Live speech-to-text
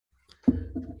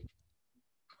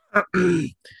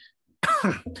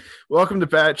Welcome to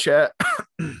Bat Chat.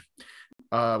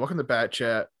 Welcome to Bat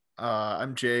Chat.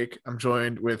 I'm Jake. I'm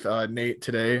joined with Nate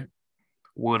today.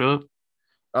 What up?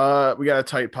 We got a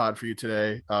tight pod for you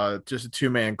today. Just a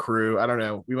two-man crew. I don't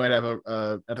know. We might have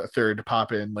a third to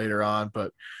pop in later on,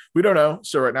 but we don't know.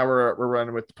 So right now we're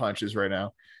running with the punches right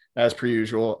now, as per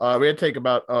usual. We had to take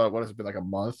about what has it been, like a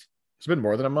month? It's been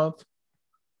more than a month.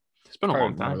 It's been a Probably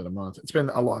long more time. than a month. It's been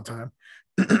a long time.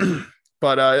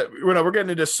 But we're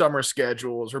getting into summer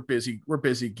schedules. We're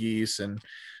busy geese, and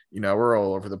we're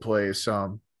all over the place.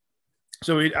 So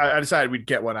I decided we'd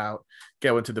get one out,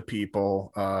 get one to the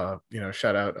people.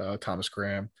 Shout out Thomas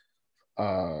Graham.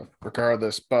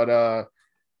 Regardless, but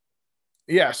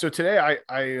yeah. So today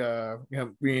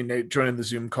we and Nate joined in the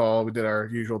Zoom call. We did our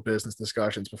usual business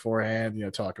discussions beforehand.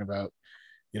 Talking about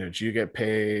did you get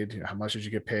paid? How much did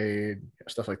you get paid?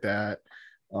 Stuff like that.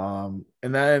 And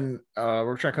then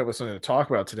we're trying to come up with something to talk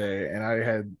about today. And I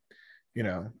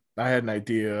had an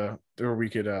idea where we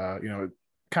could,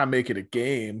 kind of make it a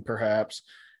game, perhaps.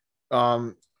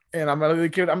 And I'm gonna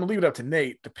leave it up to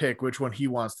Nate to pick which one he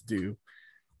wants to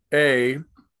do.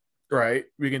 Right,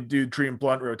 we can do Dream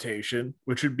Blunt rotation,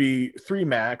 which would be 3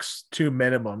 max, 2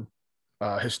 minimum,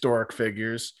 historic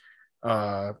figures.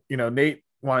 Nate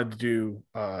wanted to do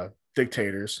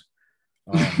dictators.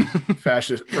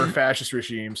 Fascist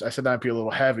regimes. I said that'd be a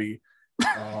little heavy.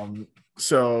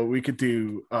 So we could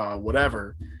do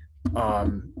whatever.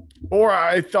 Or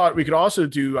I thought we could also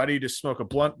do I need to smoke a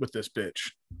blunt with this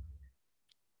bitch.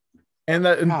 And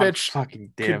bitch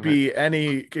could be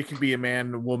it could be a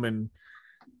man, a woman,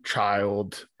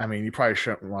 child. I mean, you probably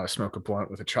shouldn't want to smoke a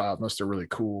blunt with a child unless they're really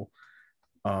cool.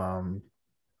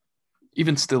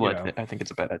 Even still, I think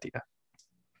it's a bad idea.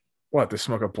 What, to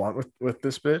smoke a blunt with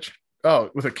this bitch?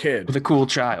 Oh, with a kid. With a cool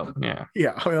child. Yeah.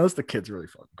 Yeah. I mean, unless the kid's really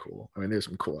fucking cool. I mean, there's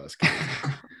some cool ass kids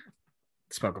to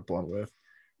smoke a blunt with.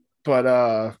 But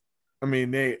I mean,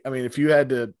 Nate, if you had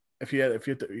to,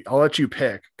 I'll let you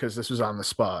pick because this was on the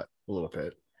spot a little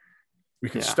bit. We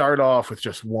can start off with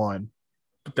just one,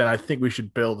 but then I think we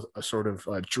should build a sort of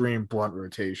dream blunt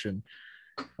rotation.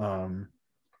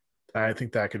 I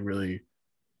think that could really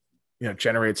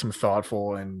generate some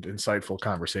thoughtful and insightful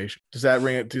conversation. Does that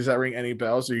ring any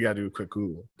bells, or you gotta do a quick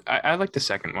Google? I like the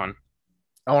second one.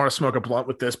 I want to smoke a blunt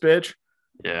with this bitch.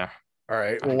 Yeah. All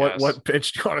right. Well, what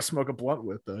bitch do you want to smoke a blunt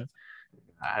with then?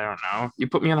 I don't know. You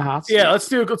put me on the hot seat. Yeah, let's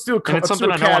do it's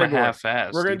something I don't want to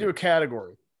half-ass. We're gonna do a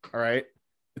category. All right.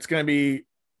 It's gonna be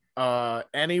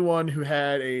anyone who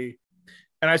had and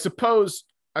I suppose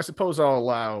I'll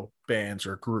allow bands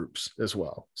or groups as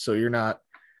well. So you're not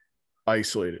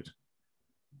isolated.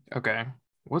 Okay.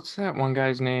 What's that one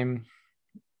guy's name?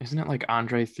 Isn't it like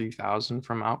Andre 3000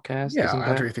 from Outkast? Yeah,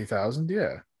 Andre 3000.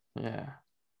 Yeah. Yeah.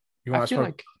 You want to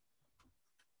smoke?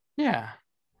 Yeah,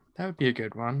 that would be a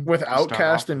good one. With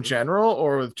Outkast in general,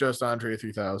 or with just Andre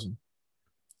 3000?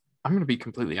 I'm going to be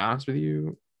completely honest with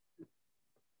you.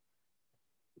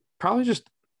 Probably just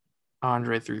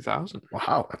Andre 3000.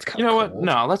 Wow, that's kind of cool. What?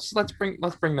 No, let's bring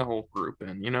the whole group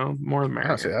in. More than America.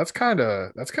 Honestly, that's kind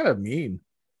of mean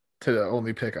to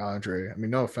only pick Andre. I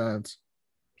mean, no offense.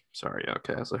 Sorry,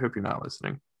 Outkast. I hope you're not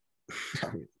listening.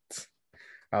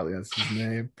 That's his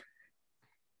name.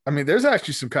 I mean, there's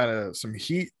actually some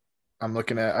heat I'm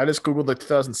looking at. I just Googled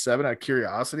 2007 out of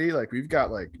curiosity. Like, we've got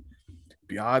like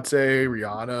Beyonce,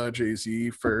 Rihanna,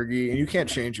 Jay-Z, Fergie, and you can't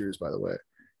change yours, by the way.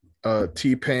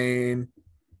 T-Pain,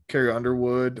 Carrie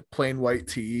Underwood, Plain White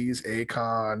Tees,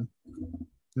 Akon,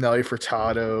 Nelly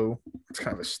Furtado. It's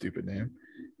kind of a stupid name.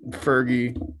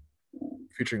 Fergie,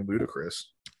 featuring Ludacris.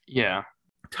 Yeah.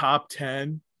 Top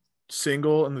 10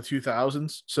 single in the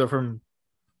 2000s. So from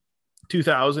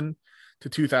 2000 to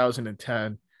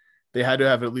 2010, they had to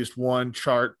have at least one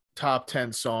chart top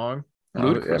 10 song.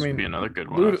 Ludacris would be another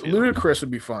good one. Ludacris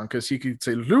would be fun because he could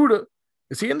say Luda.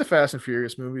 Is he in the Fast and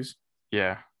Furious movies?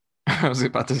 Yeah. I was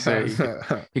about to say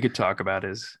he could talk about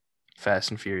his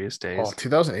Fast and Furious days. Oh,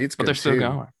 2008's good, but they're still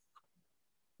going.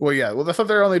 Well, yeah. Well, I thought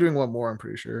they're only doing one more, I'm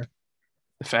pretty sure.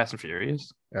 The Fast and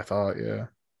Furious? I thought, yeah.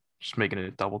 Just making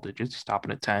it double digits,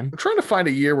 stopping at 10. I'm trying to find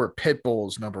a year where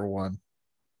Pitbull's number one.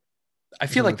 I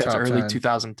feel like that's early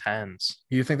 2010s.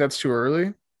 You think that's too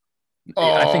early?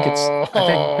 I think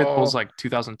Pitbull's like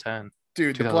 2010.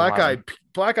 Dude, the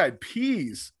Black Eyed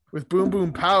Peas with Boom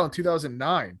Boom Pow in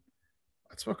 2009.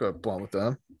 I'd smoke a blunt with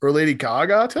them. Or Lady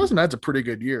Gaga. 2009's a pretty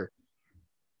good year.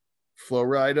 Flo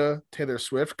Rida, Taylor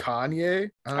Swift, Kanye.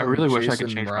 I really wish I could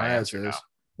change my answer now.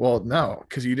 Well, no,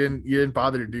 because you didn't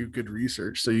bother to do good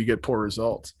research, so you get poor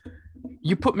results.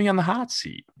 You put me on the hot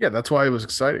seat. Yeah, that's why it was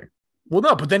exciting. Well,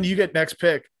 no, but then you get next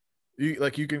pick.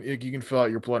 You can fill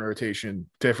out your blunt rotation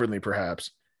differently,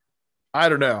 perhaps. I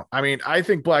don't know. I mean, I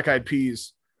think Black Eyed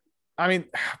Peas. I mean,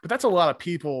 but that's a lot of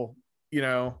people, I'd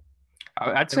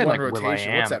in say one like rotation. What's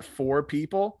Will.i.am. that? 4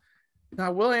 people?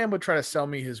 Now, Will.i.am would try to sell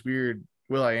me his weird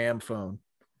Will.i.am phone.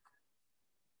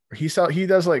 He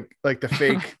does like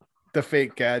the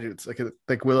fake gadgets,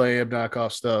 like Will.i.am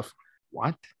knockoff stuff.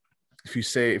 What?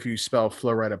 If you spell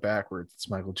Flo Rida backwards, it's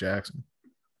Michael Jackson.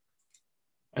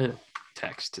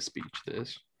 Text to speech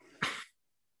this.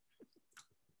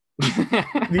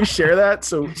 Can you share that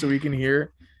so we can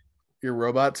hear your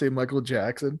robot say Michael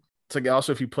Jackson? It's like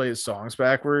also if you play his songs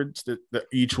backwards, that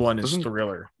each one is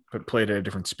Thriller, but played at a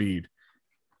different speed.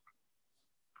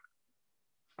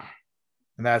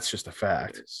 And that's just a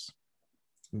fact.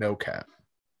 No cap.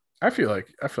 I feel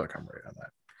like I'm right on that.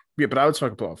 Yeah, but I would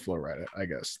smoke a blunt with Flo Rida, I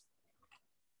guess.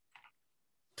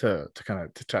 To kind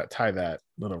of tie that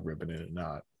little ribbon in a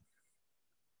knot.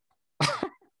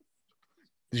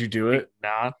 Did you do it?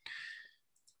 Nah.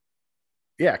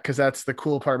 Yeah, because that's the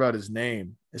cool part about his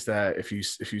name is that if you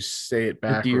say it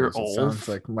backwards, it sounds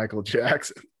like Michael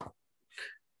Jackson.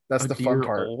 That's the fun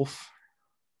part.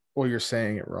 Well, you're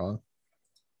saying it wrong.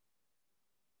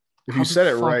 If you said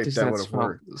it right, that would have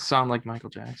worked. Sound like Michael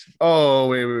Jackson. Oh,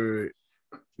 wait.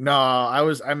 No,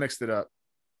 I mixed it up.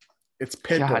 It's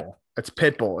Pitbull. God. It's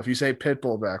Pitbull. If you say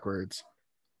Pitbull backwards,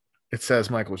 it says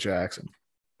Michael Jackson.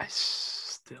 I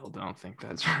still don't think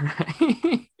that's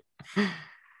right.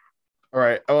 All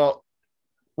right. Well,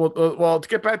 to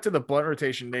get back to the blunt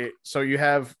rotation, Nate. So you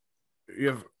have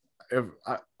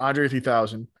Andre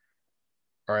 3000.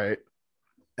 All right,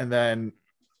 and then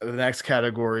the next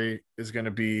category is going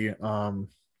to be I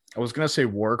was going to say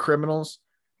war criminals,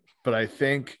 but I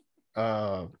think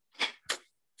you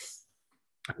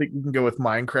can go with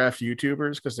Minecraft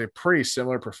YouTubers because they're pretty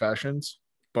similar professions,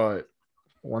 but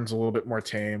one's a little bit more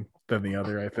tame than the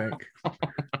other, I think.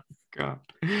 God.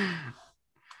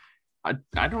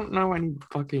 I don't know any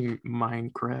fucking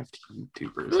Minecraft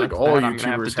YouTubers. Like all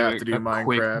YouTubers have to do Minecraft.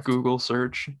 Quick Google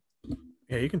search.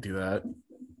 Yeah, you can do that.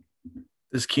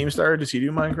 Does Keemstar, does he do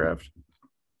Minecraft?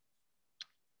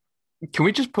 Can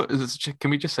we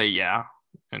just say yeah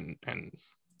and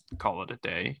call it a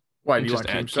day? Why do you want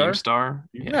Keemstar?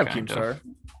 You can have Keemstar.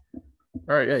 All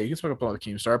right, yeah, you can smoke up on the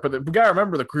Keemstar, but we gotta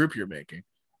remember the group you're making,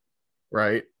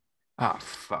 right? Oh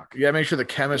fuck! You gotta make sure the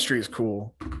chemistry is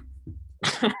cool.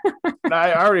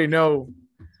 I already know.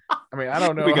 I mean, I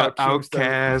don't know. We got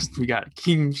Outcast. We got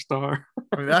Keemstar.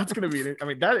 I mean, that's gonna be. I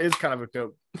mean, that is kind of a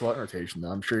dope blunt rotation, though.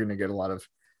 I'm sure you're gonna get a lot of,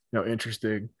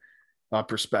 interesting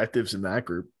perspectives in that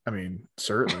group. I mean,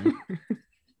 certainly.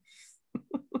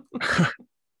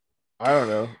 I don't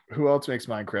know who else makes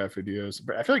Minecraft videos,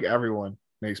 but I feel like everyone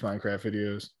makes Minecraft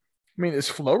videos. I mean, is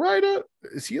Flo Rida?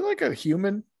 Is he like a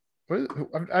human?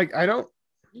 I don't.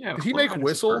 Yeah. Did he make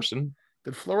Whistle?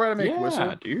 Did Flo Rida make Whistle?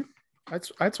 Yeah, dude.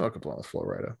 I'd smoke a blunt with Flo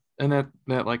Rida. And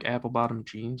that like apple bottom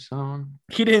jeans song.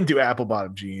 He didn't do apple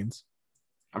bottom jeans.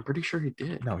 I'm pretty sure he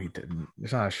did. No, he didn't.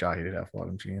 There's not a shot he did apple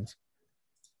bottom jeans.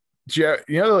 You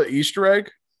know the Easter egg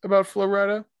about Flo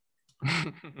Rida?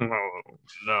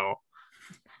 No.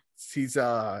 He's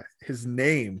his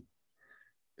name.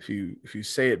 If you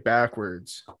say it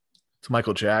backwards, it's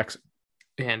Michael Jackson.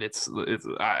 And it's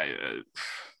I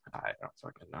don't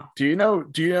fucking know. Do you know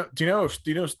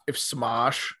if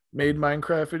Smosh made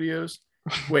Minecraft videos?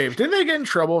 Wait, didn't they get in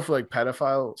trouble for like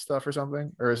pedophile stuff or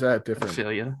something? Or is that different?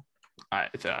 Pedophilia?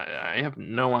 I have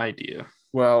no idea.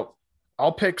 Well,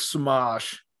 I'll pick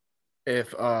Smosh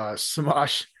if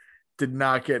Smosh did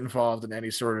not get involved in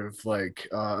any sort of like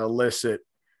illicit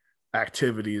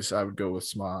activities. I would go with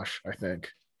Smosh, I think.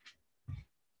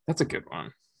 That's a good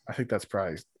one. I think that's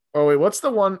probably. Oh wait, what's the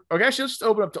one? Okay, actually, let's just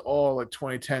open up to all like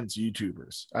 2010s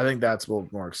YouTubers. I think that's a little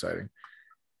more exciting.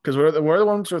 Because what are the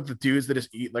ones with the dudes that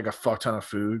just eat like a fuck ton of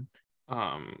food?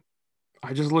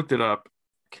 I just looked it up.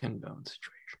 Ken Bone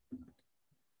situation.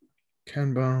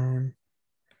 Ken Bone.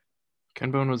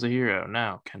 Ken Bone was a hero.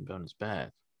 Now Ken Bone is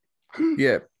bad.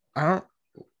 Yeah, I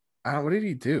don't. What did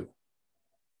he do?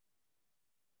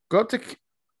 Go up to.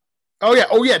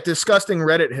 Oh yeah. Disgusting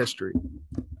Reddit history.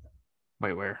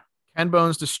 Wait, where? Ken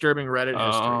Bone's disturbing Reddit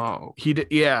history. He did.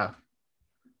 Yeah.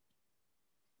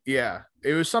 Yeah.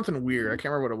 It was something weird. I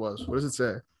can't remember what it was. What does it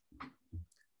say?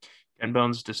 Ken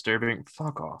Bone's disturbing.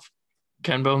 Fuck off.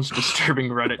 Ken Bone's disturbing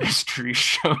Reddit history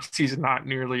shows he's not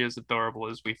nearly as adorable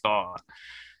as we thought.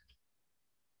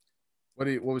 What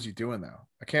was he doing though?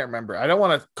 I can't remember. I don't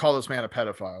want to call this man a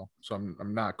pedophile, so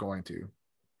I'm not going to.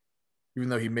 Even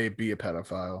though he may be a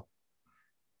pedophile.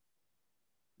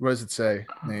 What does it say,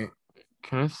 Nate?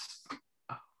 Can I? Oh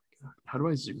my God. How do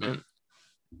I zoom in?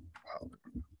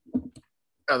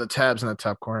 Oh, the tabs in the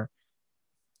top corner.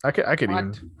 I could What?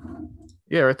 even.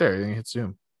 Yeah, right there. You hit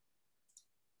zoom.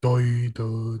 All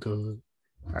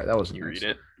right, that was Can you nice.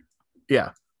 read it?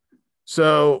 Yeah.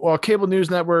 So while cable news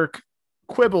network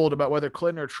quibbled about whether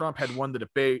Clinton or Trump had won the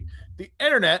debate, the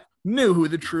internet knew who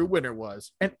the true winner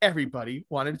was, and everybody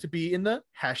wanted to be in the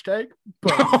hashtag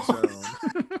bone zone.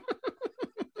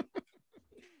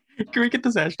 Can we get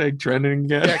this hashtag trending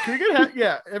again? Yeah, can we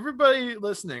get everybody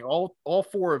listening, all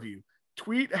four of you,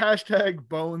 tweet hashtag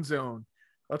bone zone.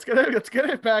 Let's get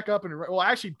it back up and well,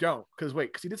 actually don't, because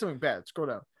he did something bad. Scroll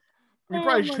down. We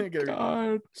probably shouldn't get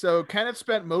it. So Kenneth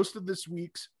spent most of this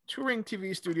week's touring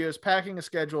TV studios, packing a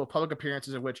schedule of public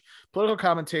appearances of which political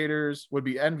commentators would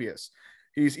be envious.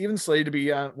 He's even slated to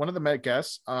be one of the Met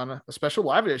guests on a special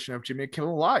live edition of Jimmy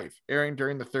Kimmel Live, airing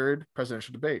during the third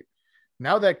presidential debate.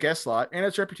 Now that guest slot and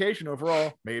its reputation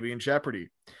overall may be in jeopardy.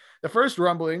 The first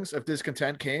rumblings of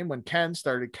discontent came when Ken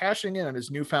started cashing in on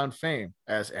his newfound fame,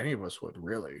 as any of us would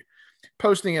really,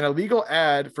 posting an illegal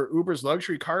ad for Uber's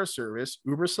luxury car service,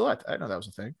 Uber Select. I didn't know that was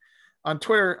a thing. On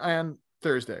Twitter on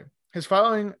Thursday. His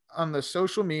following on the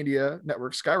social media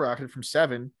network skyrocketed from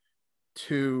 7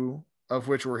 to, of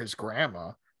which were his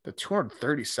grandma, to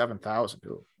 237,000.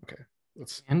 Okay.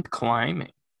 And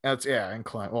climbing. And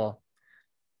climbing. Well,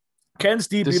 Ken's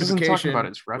deep beautification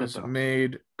was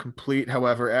made complete,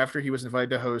 however, after he was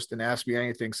invited to host an Ask Me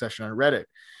Anything session on Reddit.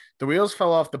 The wheels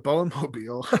fell off the Bone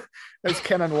Mobile as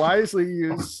Ken unwisely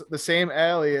used the same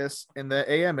alias in the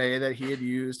AMA that he had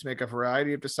used to make a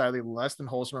variety of decidedly less than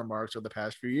wholesome remarks over the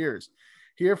past few years.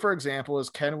 Here, for example,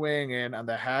 is Ken weighing in on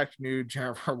the hacked new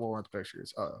Jennifer Lawrence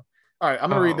pictures. All right,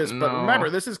 I'm going to read this, but remember,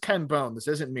 this is Ken Bone. This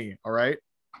isn't me, all right?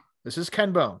 This is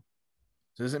Ken Bone.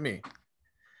 This isn't me.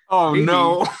 Oh,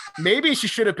 no. Maybe she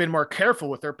should have been more careful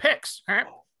with her picks, huh?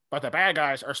 But the bad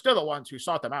guys are still the ones who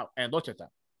sought them out and looked at them.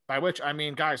 By which I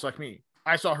mean guys like me.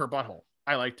 I saw her butthole.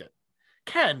 I liked it.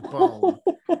 Ken Bone.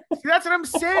 See, that's what I'm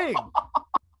saying.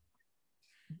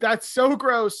 That's so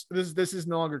gross. This is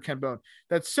no longer Ken Bone.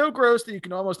 That's so gross that you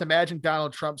can almost imagine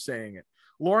Donald Trump saying it.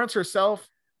 Lawrence herself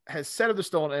has said of the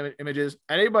stolen images,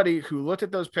 anybody who looked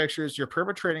at those pictures, you're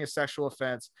perpetrating a sexual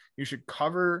offense. You should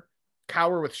cower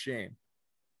with shame.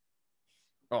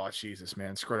 Oh, Jesus,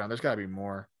 man. Scroll down. There's got to be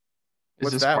more.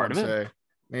 What's that one say?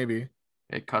 Maybe.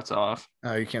 It cuts off.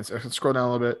 Oh, you can't scroll down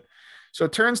a little bit. So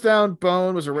it turns down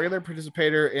Bone was a regular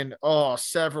participator in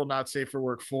several not safe for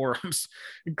work forums,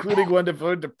 including one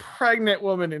devoted to pregnant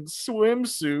women in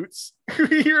swimsuits who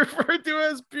he referred to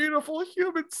as beautiful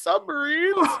human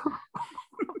submarines.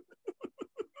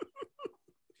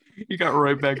 You got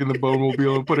right back in the Bone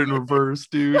Mobile and put it in reverse,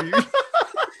 dude.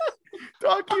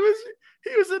 Doc,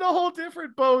 he was in a whole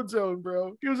different bone zone,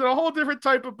 bro. He was in a whole different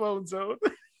type of bone zone.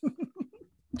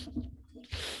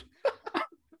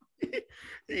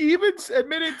 He even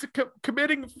admitted to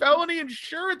committing felony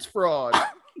insurance fraud.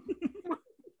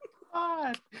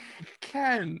 God,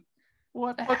 Ken,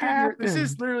 what happened? This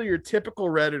is literally your typical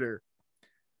Redditor.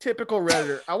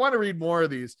 I want to read more of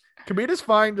these. Can we just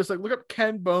find look up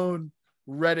Ken Bone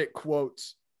Reddit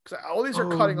quotes? Because all these are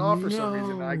cutting off for some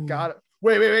reason. I got it.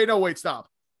 Wait, stop.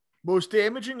 Most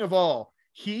damaging of all,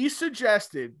 he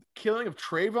suggested killing of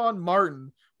Trayvon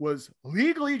Martin was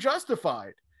legally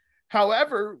justified.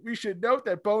 However, we should note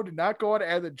that Bone did not go on to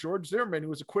add that George Zimmerman, who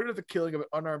was acquitted of the killing of an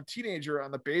unarmed teenager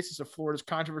on the basis of Florida's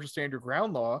controversial stand your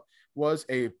ground law, was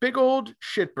a big old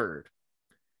shitbird.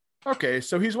 Okay,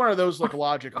 so he's one of those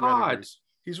logic Redditors.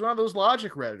 He's one of those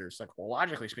logic Redditors,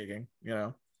 logically speaking,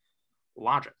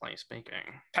 Logically speaking.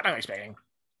 Technically speaking,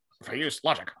 if I use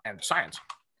logic and science,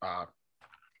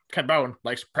 Ken Bone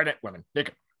likes pregnant women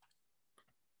naked.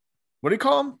 What do you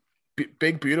call them?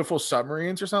 Big, beautiful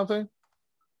submarines or something?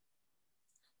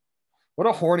 What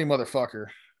a horny motherfucker.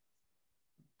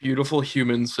 Beautiful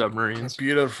human submarines.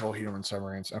 Beautiful human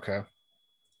submarines. Okay.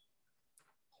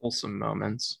 Wholesome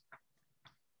moments.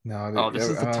 No. This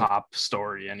is the top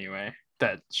story anyway.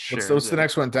 What's the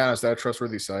next one down? Is that a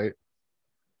trustworthy site?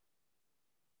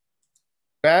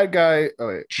 Bad guy. Oh,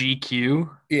 wait. GQ?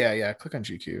 Yeah. Click on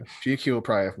GQ. GQ will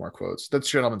probably have more quotes. That's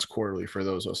Gentleman's Quarterly for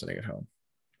those listening at home.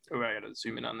 Oh, I gotta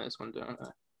zoom in on this one, don't I?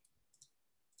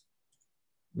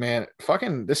 Man,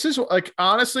 this is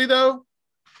honestly though,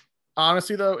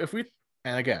 if we,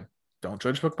 and again, don't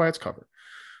judge a book by its cover,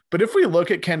 but if we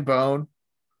look at Ken Bone,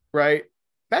 right,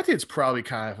 that dude's probably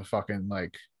kind of a fucking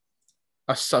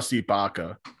a sussy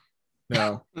baka,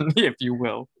 if you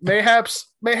will, mayhaps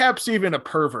even a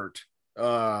pervert.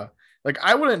 I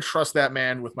wouldn't trust that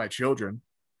man with my children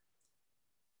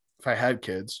if I had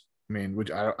kids. I mean,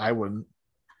 I wouldn't.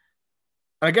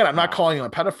 And again, I'm not calling him a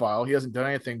pedophile. He hasn't done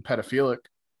anything pedophilic.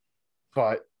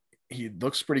 But he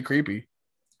looks pretty creepy.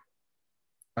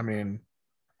 I mean,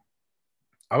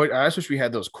 I just wish we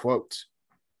had those quotes.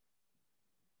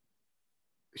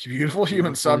 Beautiful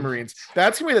human submarines.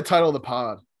 That's gonna be the title of the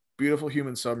pod. Beautiful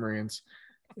human submarines.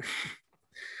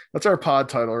 That's our pod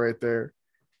title right there.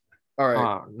 All right.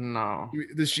 Oh no.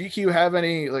 Does GQ have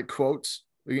any like quotes?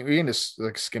 We can just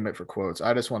like skim it for quotes.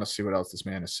 I just want to see what else this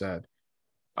man has said.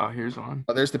 Oh, here's one.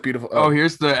 Oh, there's the beautiful. Oh,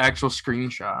 here's the actual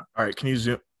screenshot. All right, can you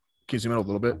zoom in a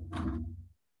little bit?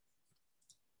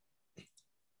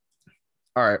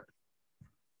 All right.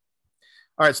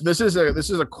 All right, so this is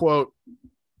a quote.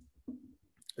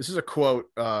 This is a quote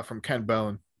from Ken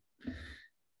Bone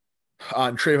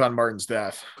on Trayvon Martin's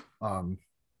death. All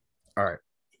right.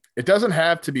 It doesn't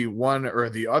have to be one or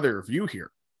the other view here.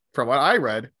 From what I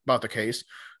read about the case,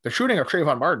 the shooting of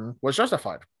Trayvon Martin was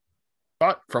justified.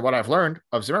 But from what I've learned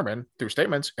of Zimmerman through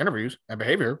statements, interviews, and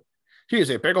behavior, he is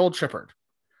a big old shitbird.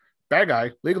 Bad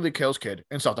guy legally kills kid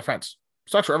in self-defense.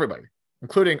 Sucks for everybody,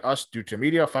 including us due to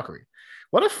media fuckery.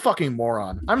 What a fucking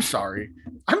moron. I'm sorry.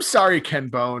 I'm sorry, Ken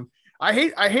Bone. I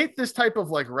hate this type of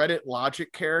like Reddit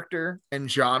logic character and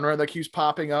genre that keeps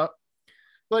popping up.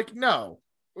 Like, no.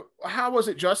 How was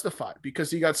it justified?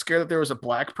 Because he got scared that there was a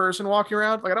black person walking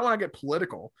around? Like, I don't want to get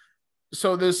political.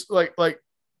 So this like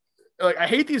I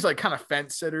hate these like kind of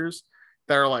fence sitters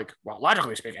that are like, well,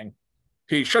 logically speaking,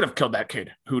 he should have killed that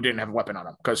kid who didn't have a weapon on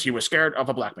him because he was scared of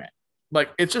a black man.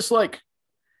 Like, it's just like,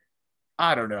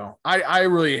 I don't know. I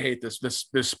really hate this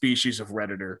species of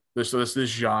Redditor, this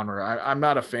genre. I'm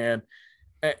not a fan.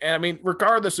 And I mean,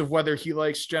 regardless of whether he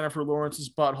likes Jennifer Lawrence's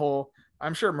butthole,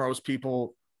 I'm sure most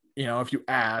people, you know, if you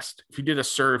did a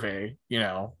survey, you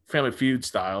know, Family Feud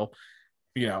style,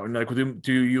 you know, and like,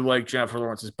 do you like Jennifer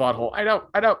Lawrence's butthole?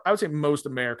 I would say most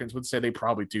Americans would say they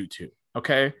probably do too.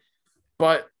 Okay.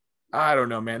 But I don't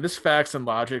know, man, this facts and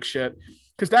logic shit.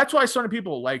 Cause that's why so many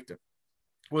people liked him,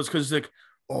 was because like,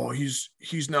 oh, he's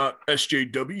not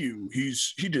SJW.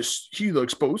 He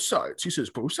likes both sides. He says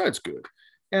both sides good.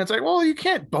 And it's like, well, you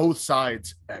can't both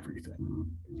sides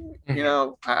everything. You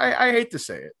know, I hate to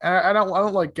say it. I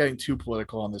don't like getting too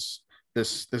political on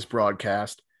this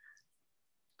broadcast.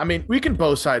 I mean, we can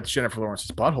both sides Jennifer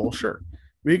Lawrence's butthole, sure.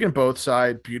 We can both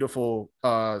side beautiful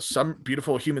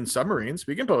human submarines.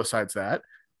 We can both sides that.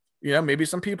 You know, maybe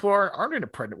some people aren't into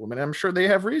pregnant women. I'm sure they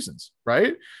have reasons,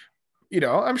 right? You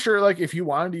know, I'm sure like if you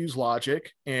wanted to use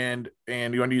logic and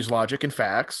you want to use logic and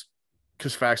facts,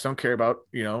 because facts don't care about,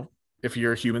 you know, if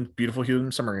you're a beautiful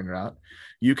human submarine or not,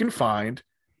 you can find,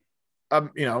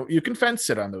 you know, you can fence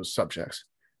it on those subjects.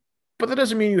 But that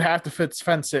doesn't mean you have to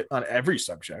fence it on every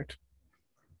subject.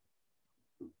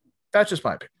 That's just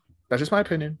my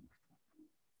opinion.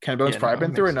 Ken Bone's probably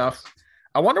been through enough.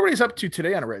 I wonder what he's up to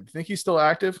today on Reddit. Think he's still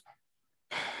active?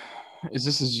 Is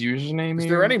this his username? Is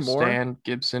there any more? Stan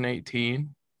Gibson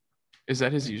 18. Is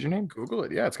that his username? Google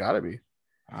it. Yeah, it's got to be.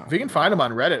 If you can find him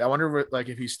on Reddit, I wonder like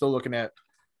if he's still looking at.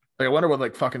 Like, I wonder what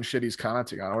like fucking shit he's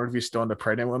commenting on. I wonder if he's still into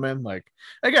pregnant women. Like,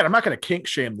 again, I'm not going to kink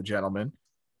shame the gentleman.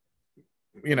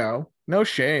 You know, no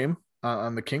shame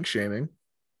on the kink shaming.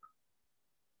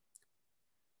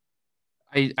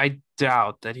 I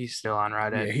doubt that he's still on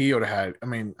Reddit. Yeah, he would have had. I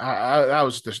mean, I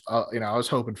was just, you know, I was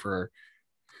hoping for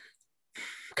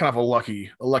kind of a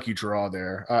lucky draw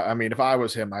there. I mean, if I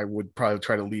was him, I would probably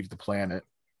try to leave the planet.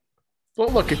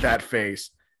 But look at that face.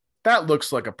 That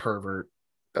looks like a pervert.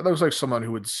 That looks like someone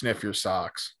who would sniff your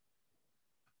socks.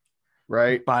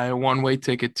 Right? Buy a one-way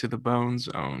ticket to the Bone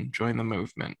Zone. Join the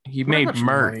movement. He made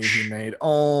merch. He made.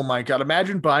 Oh my god!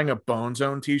 Imagine buying a Bone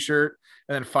Zone T-shirt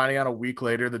and then finding out a week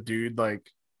later the dude like,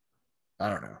 I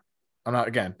don't know.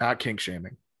 I'm not kink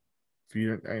shaming. If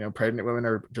you know, pregnant women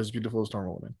are just as beautiful as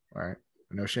normal women. All right,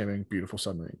 no shaming. Beautiful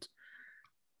submarines.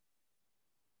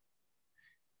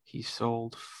 He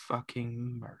sold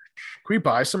fucking merch. Can we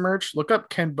buy some merch? Look up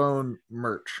Ken Bone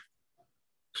merch.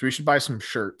 So we should buy some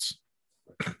shirts.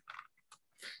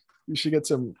 You should get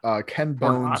some Ken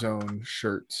Bone Zone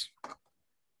shirts.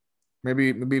 Maybe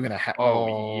even a hat.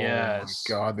 Oh yes.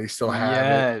 My god, they still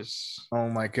have it. Oh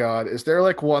my god. Is there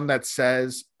like one that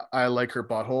says I like her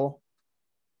butthole?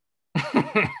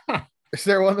 Is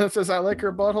there one that says I like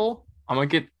her butthole? I'm gonna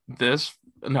get this.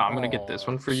 No, I'm gonna get this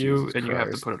one for you, and you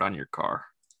have to put it on your car.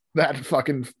 That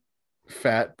fucking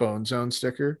fat Bone Zone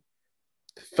sticker.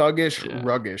 Thuggish,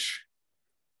 ruggish.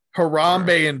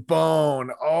 Harambe and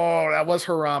Bone. Oh, that was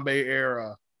Harambe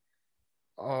era.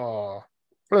 Oh.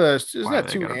 What are those? Isn't that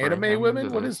two anime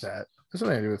women? What is that? What's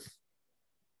that to do with?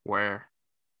 Where?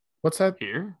 What's that?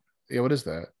 Here? Yeah, what is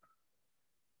that?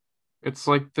 It's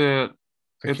like the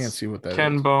I can't see what that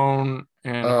Ken is. Bone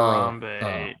and Harambe,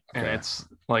 okay. and it's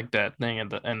like that thing, and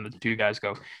the two guys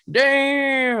go,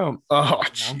 "Damn!" Oh,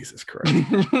 Jesus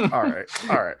Christ! All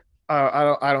right.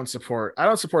 I don't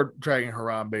support dragging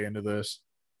Harambe into this.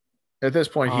 At this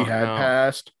point, he had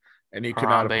passed, and he could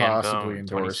not have Harambe and possibly Bone,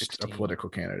 endorsed a 2016. political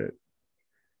candidate.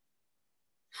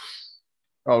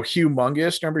 Oh,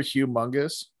 Humongous! Remember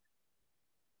Humongous?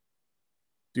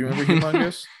 Do you remember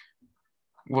Humongous?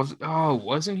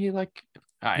 Wasn't he like?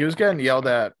 He was getting yelled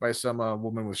at by some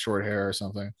woman with short hair or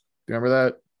something. Do you remember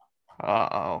that?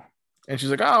 Uh-oh. And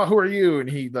she's like, "Oh, who are you?" And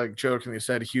he like jokingly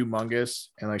said "humongous,"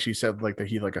 and like she said like that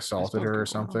he like assaulted her or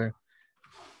something.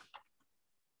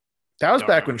 That was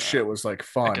back when shit was like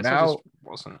fun. Now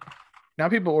wasn't. Now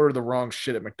people order the wrong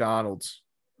shit at McDonald's,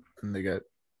 and they get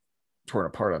torn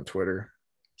apart on Twitter.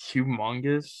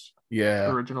 Humongous.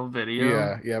 Yeah. Original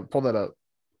video. Yeah. Pull that up.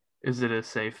 Is it a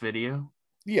safe video?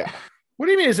 Yeah. What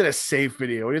do you mean? Is it a safe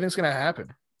video? What do you think's gonna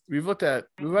happen? We've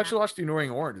actually watched The Annoying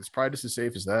Orange. It's probably just as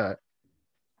safe as that.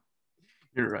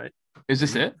 You're right. Is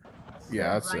this it?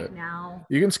 Yeah, that's right it. Now,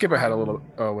 you can skip ahead a little.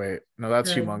 Oh wait, no,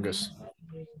 that's Humongous.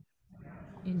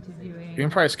 Interviewing. You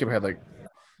can probably skip ahead like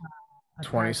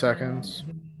 20 seconds.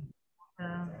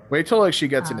 Wait till like she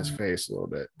gets in his face a little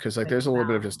bit, because like there's a little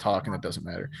bit of just talking that doesn't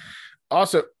matter.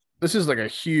 Also, this is like a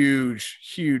huge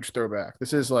throwback.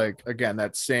 This is like, again,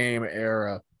 that same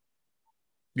era.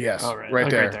 Yes, right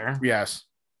there. Yes.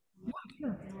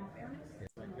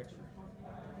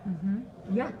 Mm-hmm.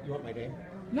 Yeah. You want my name?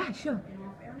 Yeah, sure.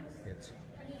 It's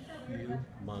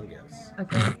Humongous.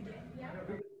 Okay.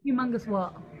 Humongous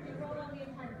what?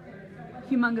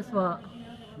 Humongous what?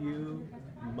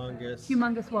 Humongous.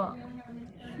 Humongous what?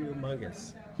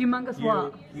 Humongous. Humongous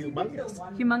what? Humongous.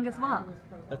 Humongous what?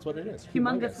 That's what it is.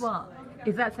 Humongous what?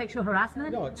 Is that sexual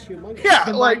harassment? No, it's humongous. Yeah,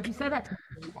 then like, why did you say that to me?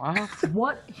 What?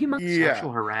 What humongous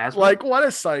sexual harassment? Like, what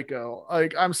a psycho.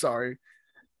 Like, I'm sorry.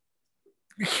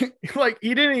 Like,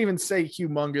 he didn't even say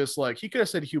humongous. Like, he could have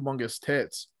said humongous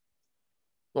tits.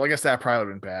 Well, I guess that probably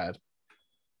would have been bad.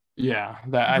 Yeah,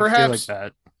 that perhaps, I feel like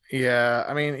that. Yeah,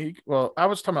 I mean, I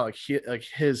was talking about like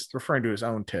his referring to his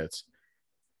own tits.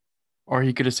 Or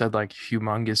he could have said like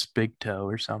humongous big toe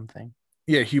or something.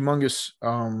 Yeah, humongous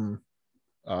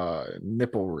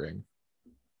nipple ring.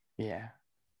 Yeah.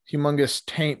 Humongous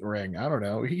taint ring. I don't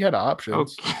know. He had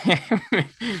options. Okay.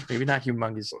 Maybe not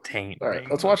humongous taint. All right, ring.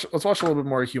 let's watch a little bit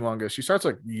more Humongous. She starts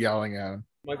like yelling at him.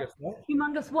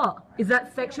 Humongous what? Is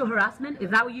that sexual harassment? Is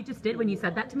that what you just did when you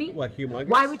said that to me? What, humongous?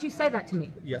 Why would you say that to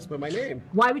me? Yes, but my name.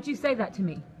 Why would you say that to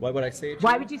me? Why would I say it to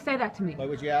Why you? would you say that to me? Why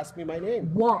would you ask me my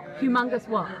name? What? Humongous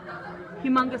what?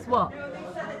 Humongous what?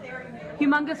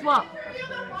 Humongous what?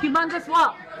 Humongous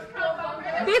what?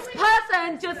 This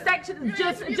person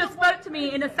just spoke to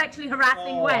me in a sexually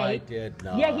harassing way. I did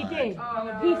not. Yeah, he did.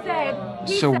 He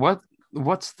said.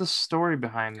 What's the story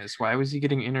behind this? Why was he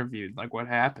getting interviewed? Like, what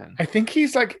happened? I think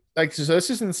he's like so this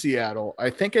is in Seattle. I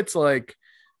think it's like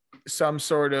some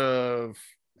sort of,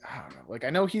 I don't know. Like, I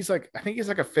know I think he's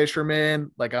like a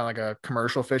fisherman, like on like a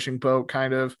commercial fishing boat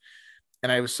kind of.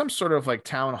 And it was some sort of like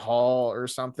town hall or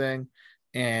something.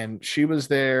 And she was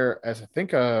there as I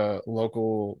think a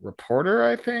local reporter,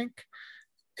 I think.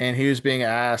 And he was being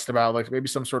asked about like maybe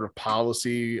some sort of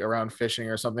policy around fishing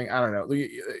or something. I don't know.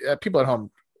 People at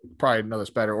home probably know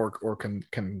this better or can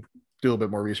do a little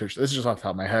bit more research. This is just off the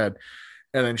top of my head.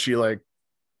 And then she like,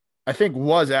 I think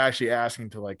was actually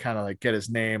asking to like kind of like get his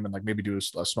name and like maybe do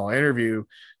a small interview.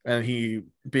 And he,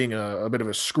 being a bit of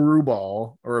a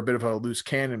screwball or a bit of a loose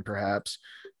cannon perhaps,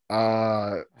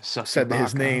 said that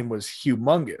his name was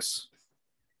Humongous,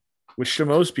 which to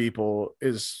most people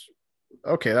is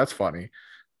okay, that's funny.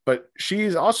 But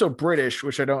she's also British,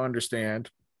 which I don't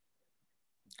understand.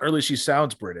 Or at least she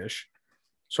sounds British.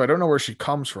 So I don't know where she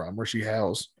comes from, where she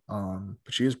hails. But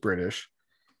she is British.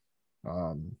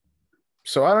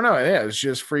 So I don't know. Yeah, she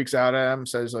just freaks out at him,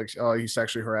 says like, "Oh, he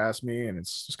sexually harassed me," and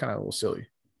it's just kind of a little silly.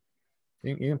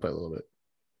 You can play a little bit.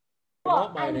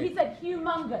 What? And he said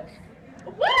humongous.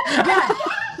 What?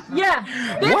 Yeah.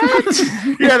 What?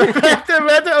 Yeah, the fact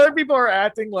that other people are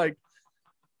acting like,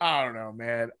 I don't know,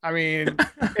 man. I mean,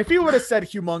 if he would have said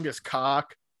humongous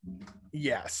cock,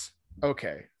 yes,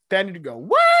 okay, then you'd go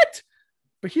what?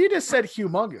 But he just said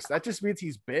humongous. That just means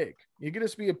he's big. You can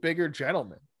just be a bigger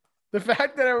gentleman. The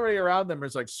fact that everybody around them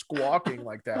is like squawking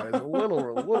like that is a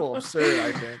little absurd,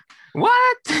 I think.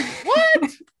 What?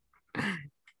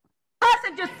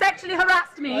 Person just sexually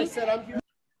harassed me. I said I'm huge.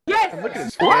 Yes. And look at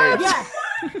his What?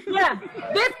 face. Yeah.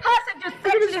 This person just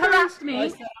sexually harassed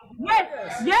me.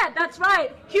 Yes, yeah, that's right.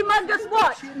 Humongous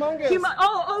what? Humongous.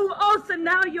 So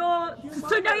now you're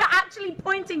actually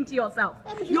pointing to yourself.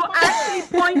 You're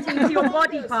actually pointing to your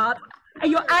body part,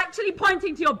 and you're actually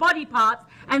pointing to your body parts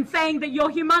and saying that you're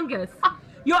humongous.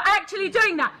 You're actually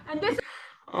doing that, and this.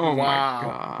 Oh my Wow.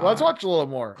 god. Let's watch a little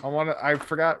more. I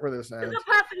forgot where this This ends. is a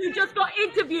person who just got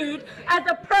interviewed as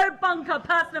a pro-bunker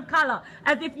person of color,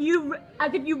 as if you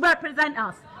represent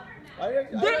us.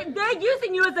 They're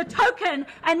using you as a token,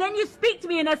 and then you speak to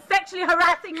me in a sexually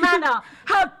harassing manner.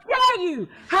 How dare you?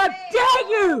 How dare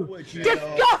you?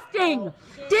 Disgusting!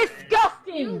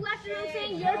 Disgusting! You left the room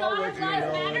saying your daughter's lives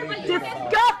matter, but you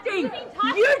Disgusting!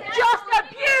 You just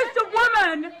abused a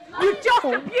woman! You just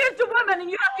abused a woman,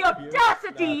 and you have the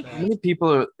audacity. How many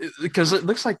people are, because it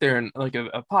looks like they're in like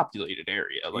a populated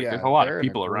area. Like there's a lot of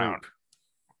people around.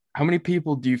 How many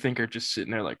people do you think are just sitting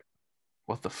there like,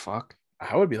 what the fuck?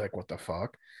 I would be like, what the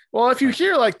fuck? Well, if you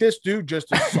hear like this dude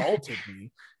just assaulted me,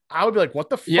 I would be like,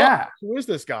 what the fuck? Yeah. Who is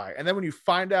this guy? And then when you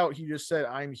find out he just said,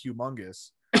 I'm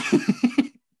humongous,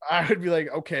 I would be like,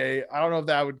 okay, I don't know if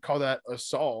that would call that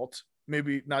assault.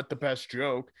 Maybe not the best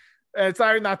joke. And it's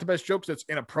not the best joke because it's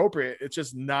inappropriate. It's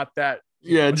just not that.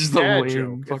 Yeah, just the bad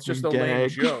lame joke. It's just a fucking lame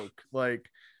gag. joke. Like,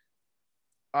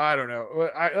 I don't know.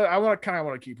 I want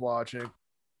to keep watching.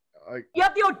 Like, You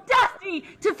have the audacity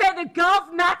to say that girls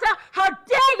matter? How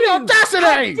dare you? The audacity!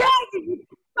 How dare you?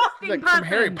 Disgusting like person. from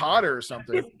Harry Potter or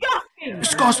something. Disgusting!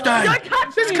 Disgusting! Don't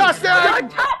touch me! Disgusting! Don't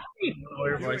touch me! Are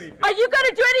you going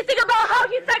to do anything about how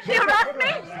he sexually harassed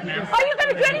me? Are you going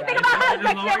to do anything about how he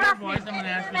sexually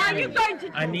harassed me? Are you going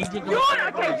to? I need to go.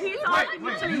 Okay, he's asking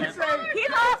me to leave. He's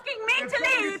asking me to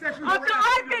leave after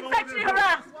I've been sexually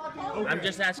harassed. I'm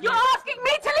just asking. You're asking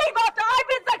me to leave after I've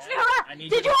been sexually harassed.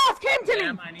 Did you ask him to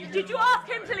leave? Did you ask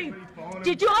him to leave?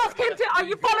 Did you ask him to? Are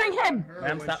you following him?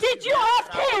 Did you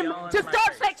ask him to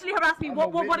stop sexually harassing me?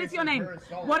 What is your name?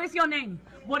 What is your name?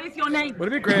 What is your name? Would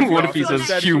it be great? What if he also says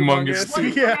said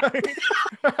humongous? Yeah.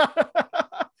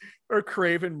 Or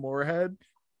Craven Moorhead.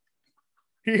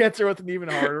 He hits her with an even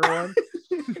harder one.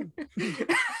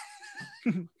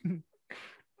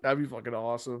 That'd be fucking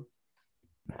awesome.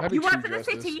 That'd be You work true for the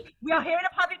justice. city. We are here in a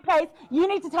public place. You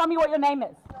need to tell me what your name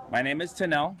is. My name is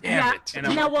Tanel. Yeah. And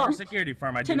I Tanel work for a what? security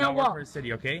firm. I do Tanel not work what? for a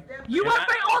city, okay? You And work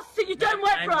for us, so you don't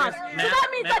work I'm for us. just- So ma'am, that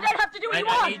means I ma'am, don't have to do what you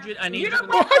want. I need You you don't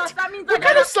to- work for us. What? That means I What don't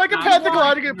kind of have to do what you psychopathic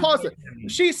want. logic? Pause it.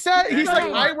 She said, he's like,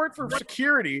 Right. I work for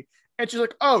security. And she's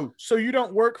like, oh, so you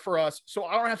don't work for us, so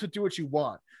I don't have to do what you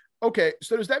want. Okay,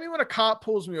 so does that mean when a cop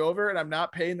pulls me over and I'm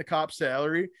not paying the cop's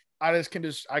salary, I can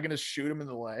just shoot him in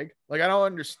the leg? Like, I don't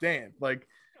understand. Like,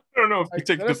 I don't know if you Like,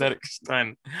 take that's- to that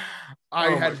extent. I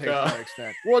Oh had my to take it God. to that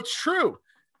extent. Well, it's true.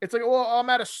 It's like, well, I'm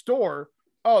at a store.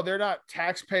 Oh, they're not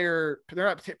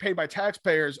paid by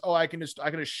taxpayers. Oh, I can just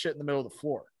shit in the middle of the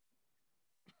floor.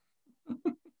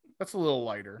 That's a little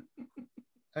lighter.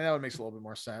 I know it makes a little bit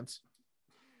more sense.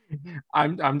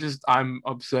 I'm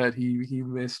upset he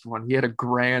missed one. He had a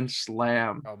grand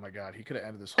slam. Oh my God, he could have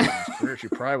ended this whole man's career. She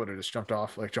probably would have just jumped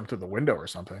through the window or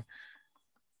something.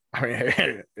 I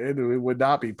mean, it would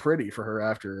not be pretty for her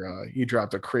after he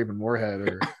dropped a Craven Moorhead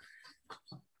or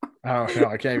I don't know.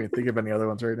 I can't even think of any other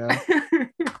ones right now.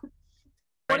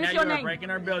 What Right is now your you are name? breaking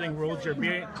our building rules. You're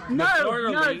being No,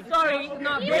 disorderly. sorry,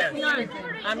 not Yes. no.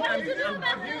 I'm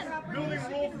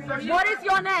What is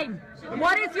your name?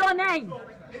 What is your name?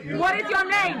 What is your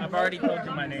name? I've already told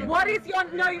you my name. What is your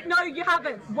no? You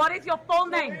haven't. What is your full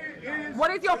name?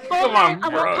 What is your full Come on, name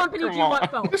and what bro, company do come you on. work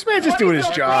for? This man's just What doing is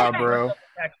his your job, full name? bro.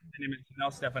 My name is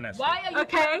Tanel Stefanescu. Why are you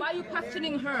Okay. why are you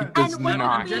questioning her? Does And when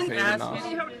not you say being-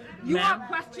 enough. You Ma'am, are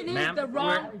questioning ma'am, the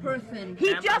wrong we're- person.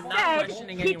 He Ma'am, just I'm not said.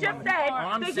 questioning He just anyone. said All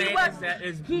I'm that he saying works. is that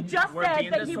is He just we're said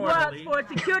being that he works disorderly. for a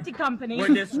security company, We're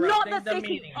not disrupting the the city.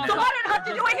 meeting. So I don't have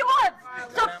to do what he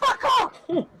wants. So fuck off.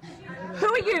 Who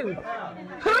are you?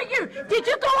 Who are you? Did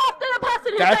you go after the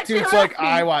person who That sexually dude's like, harassed me?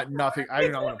 I want nothing. I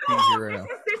do not want to be here right now.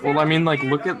 Well, I mean, like,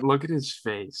 look at his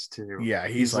face too. Yeah,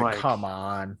 he's like, come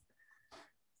on.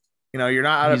 You know, you're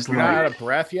not out of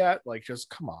breath yet. Like, just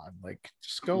come on. Like,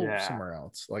 just go Yeah. somewhere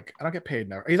else. Like, I don't get paid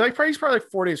now. He's probably like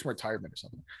 4 days from retirement or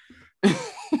something.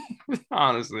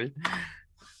 Honestly,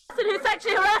 Person who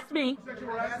sexually harassed me.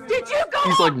 Did you go?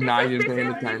 He's, like, This not is- even this paying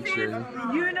is- this is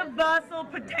attention. Universal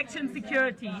Protection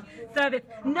Security Service.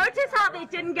 Notice how they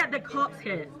didn't get the cops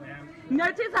here.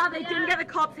 Notice how they didn't get the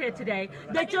cops here today.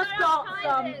 They just got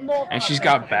some more. and she's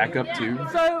got backup too.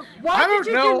 So why I don't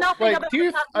did you know. do nothing Like, about do you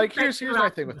the person like? who Here's sexually my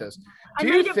harassed thing me? with this. I Do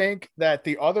made you it- think that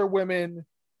the other women,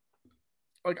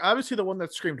 like obviously the one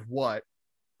that screamed "what,"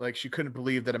 like she couldn't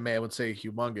believe that a man would say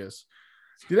 "humongous."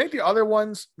 Do you think the other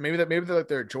ones, maybe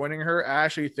they're joining her,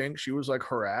 actually think she was like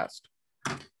harassed?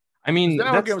 I mean,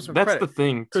 that's the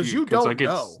thing because you don't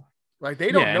know. Like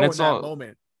they don't know in that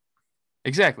moment.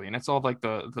 Exactly, and it's all like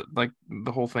the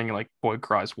whole thing like boy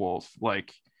cries wolf.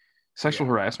 Like sexual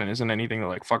harassment isn't anything to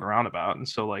like fuck around about, and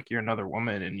so like you're another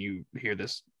woman and you hear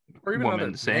this or even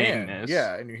woman saying man. this,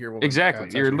 and you hear exactly.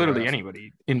 You're literally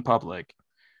anybody in public,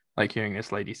 like hearing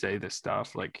this lady say this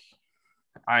stuff. Like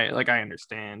I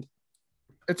understand.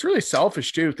 It's really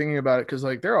selfish too, thinking about it, because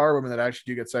like there are women that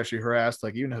actually do get sexually harassed,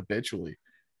 like even habitually,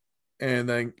 and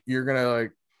then you're gonna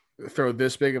like throw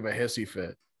this big of a hissy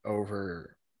fit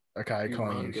over a guy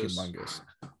calling you humongous.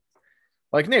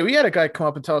 Like, Nate, we had a guy come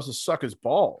up and tell us to suck his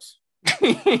balls,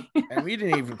 and we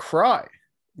didn't even cry.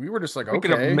 We were just like, okay, we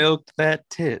could have milked that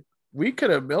tit. We could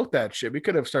have milked that shit. We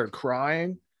could have started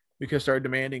crying. We could have started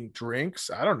demanding drinks.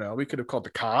 I don't know. We could have called the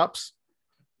cops.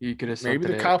 You could have maybe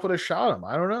the cop would have shot him.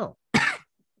 I don't know.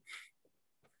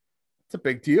 It's a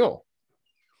big deal.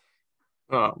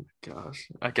 Oh my gosh.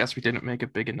 I guess we didn't make a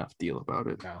big enough deal about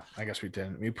it. No, I guess we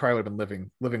didn't. We probably would have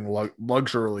been living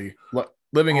luxuriously,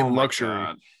 living in luxury.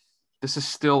 God. This is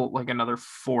still like another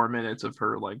 4 minutes of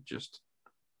her like just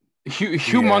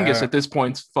humongous at this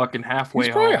point. Fucking halfway.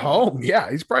 He's probably home. Yeah,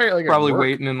 he's probably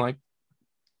waiting in like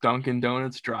Dunkin'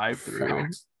 Donuts drive-thru.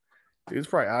 Dude's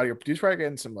probably out here. Dude's probably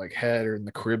getting some like head or in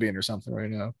the Caribbean or something right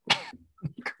now.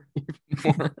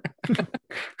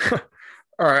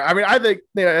 All right. I mean, I think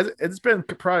it's been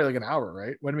probably like an hour,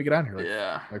 right? When did we get on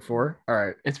here? Like 4? All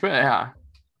right. It's been I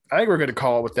think we're going to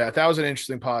call it with that. That was an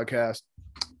interesting podcast.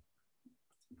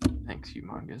 Thanks,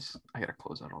 humongous. I gotta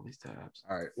close out all these tabs.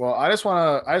 All right. Well, I just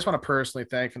want to personally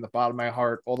thank from the bottom of my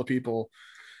heart all the people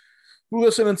who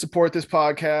listen and support this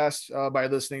podcast by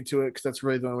listening to it, because that's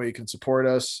really the only way you can support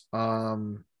us.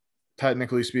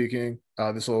 Technically speaking,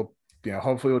 this will,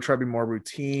 hopefully we'll try to be more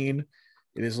routine.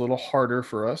 It is a little harder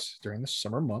for us during the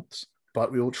summer months,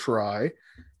 but we will try.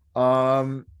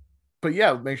 But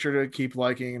yeah, make sure to keep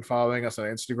liking and following us on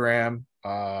Instagram,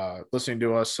 listening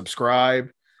to us,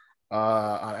 subscribe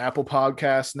on Apple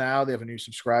Podcasts. Now they have a new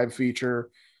subscribe feature.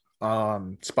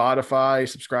 Spotify,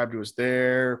 subscribe to us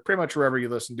there. Pretty much wherever you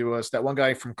listen to us. That one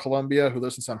guy from Colombia who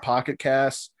listens on Pocket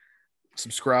Cast,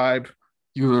 subscribe.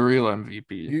 You're the real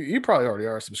MVP. You probably already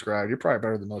are subscribed. You're probably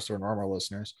better than most of our normal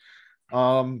listeners.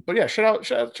 But yeah,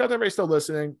 shout out to everybody still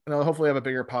listening. Hopefully have a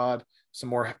bigger pod, some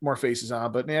more faces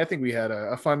on. But I think we had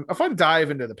a fun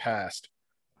dive into the past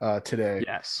today.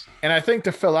 Yes. And I think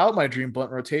to fill out my dream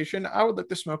blunt rotation, I would like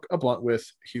to smoke a blunt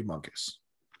with humongous.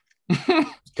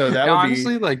 So that would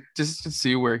honestly be, like, just to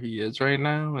see where he is right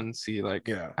now and see like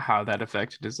how that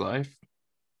affected his life.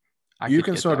 You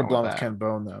can smoke a blunt with Ken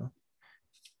Bone though.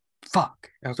 Fuck.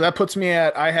 Okay. So that puts me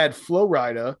at, I had Flo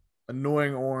Rida,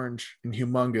 Annoying Orange, and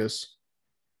Humongous.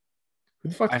 Who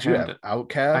the fuck did you have?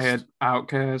 Outcast? I had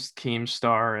Outcast,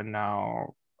 Keemstar, and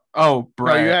now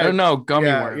Brad. Gummy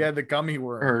Worm. Yeah, the Gummy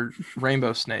Worm. Or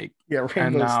Rainbow Snake. Rainbow Snake.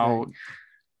 And now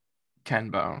Ken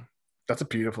Bone. That's a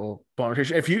beautiful blunt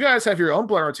rotation. If you guys have your own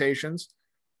blunt rotations,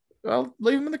 well,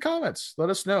 leave them in the comments. Let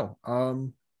us know.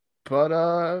 Have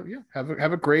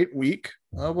a great week.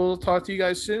 We'll talk to you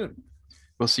guys soon.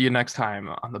 We'll see you next time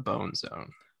on the Bone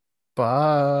Zone.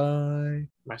 Bye.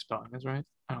 My spelling is right?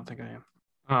 I don't think I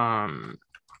am.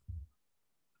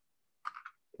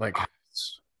 Like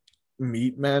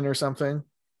Meat Men or something.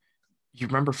 You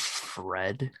remember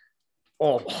Fred?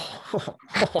 Oh.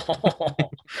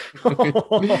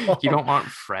 You don't want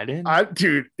Fred in?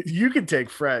 Dude, you can take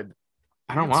Fred.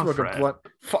 I don't want Fred.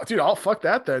 Dude, I'll fuck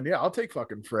that then. Yeah, I'll take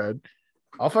fucking Fred.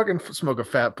 I'll fucking smoke a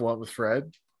fat blunt with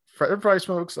Fred. Fred probably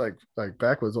smokes like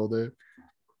backwoods all day.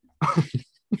 I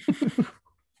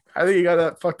think you got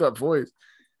that fucked up voice.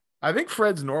 I think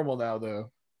Fred's normal now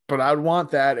though, but I'd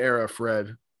want that era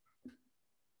Fred.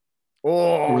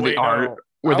 Oh,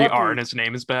 where the R and his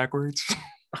name is backwards.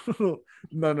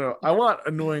 No. I want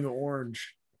Annoying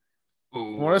Orange.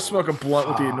 Ooh, I want to smoke a blunt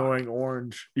with the Annoying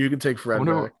Orange. You can take Fred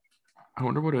back. I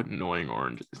wonder what Annoying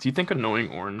Orange. Do you think Annoying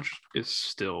Orange is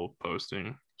still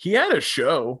posting? He had a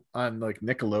show on like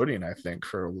Nickelodeon, I think,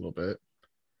 for a little bit.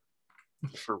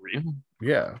 For real?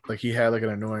 Yeah, like he had like an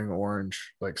Annoying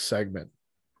Orange like segment.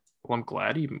 Well, I'm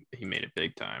glad he made it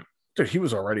big time. Dude, he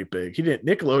was already big.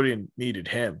 Nickelodeon needed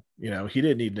him. He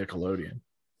didn't need Nickelodeon.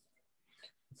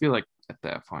 I feel like at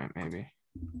that point, maybe.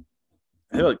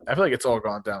 I feel like it's all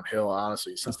gone downhill,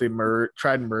 honestly, since they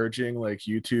tried merging like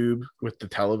YouTube with the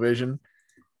television.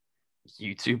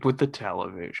 YouTube with the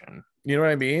television. You know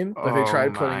what I mean? Like they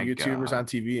tried putting YouTubers on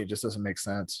TV. It just doesn't make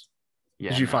sense.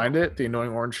 Yeah, Did you find it? The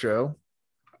Annoying Orange show?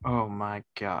 Oh my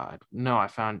God. No, I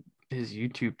found his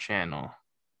YouTube channel.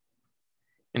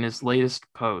 And his latest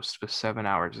post was 7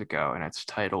 hours ago, and it's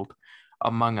titled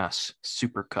Among Us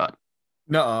Supercut.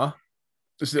 Nuh-uh.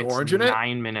 Is the It's orange in it?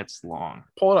 9 minutes long.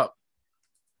 Pull it up.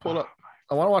 Pull it up.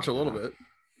 I want to watch a little bit.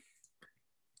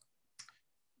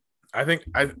 I think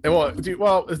if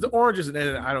the orange isn't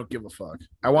in it, I don't give a fuck.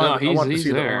 I want to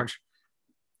see the orange.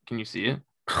 Can you see it?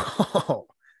 Oh,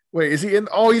 wait, is he in?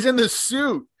 Oh, he's in the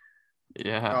suit.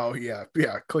 Yeah. Oh, yeah.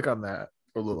 Yeah. Click on that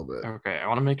a little bit. Okay. I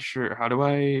want to make sure. How do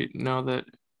I know that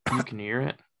you can hear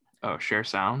it? Oh, share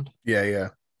sound. Yeah. Yeah.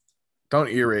 Don't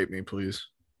ear rape me, please.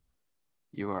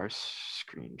 You are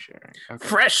screen sharing. Okay.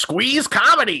 Fresh squeeze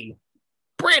comedy.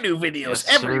 Brand new videos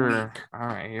every week. All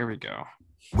right. Here we go.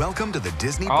 Welcome to the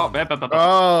Disney.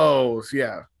 Oh,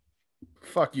 yeah.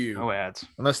 Fuck you. No ads.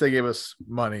 Unless they gave us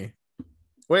money.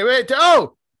 Wait.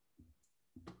 Oh!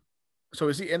 So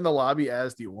is he in the lobby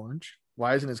as the orange?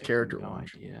 Why isn't his character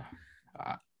orange? Idea.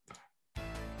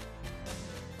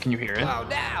 Can you hear it? Oh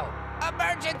no!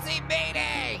 Emergency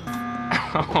meeting!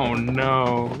 Oh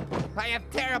no. I have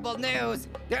terrible news.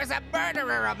 There's a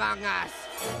murderer among us.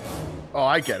 Oh,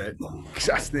 I get it.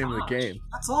 That's the name of the game.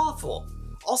 That's awful.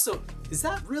 Also, is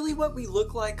that really what we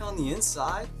look like on the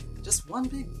inside? Just one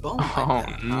big bone. Oh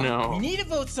no. We need to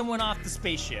vote someone off the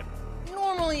spaceship.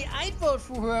 Normally, I'd vote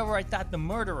for whoever I thought the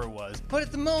murderer was, but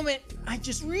at the moment, I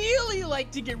just really like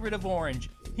to get rid of Orange.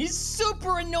 He's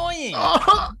super annoying.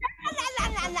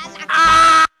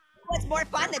 What's more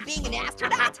fun than being an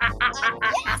astronaut? An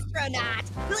astronaut!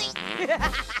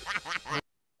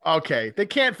 Okay, they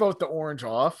can't vote the orange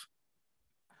off.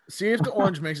 See if the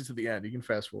orange makes it to the end. You can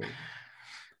fast forward.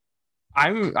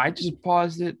 I just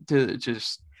paused it to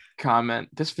just comment.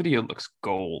 This video looks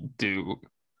gold, dude.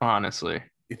 Honestly.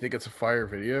 You think it's a fire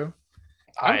video?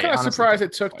 I'm kind of honestly surprised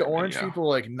think it took it's a the fire orange video. people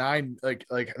like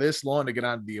this long to get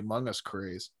on the Among Us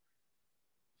craze.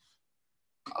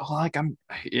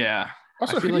 Yeah.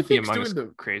 Also, I who feel do you like the think's Among Us doing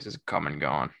the craze is come and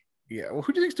gone. Yeah, well,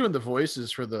 who do you think's doing the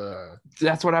voices for the?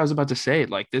 That's what I was about to say.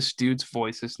 Like, this dude's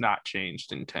voice has not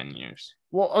changed in 10 years.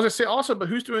 Well, I was gonna say also, but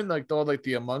who's doing like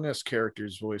the Among Us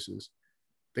characters' voices?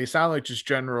 They sound like just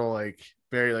general, like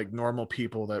very like normal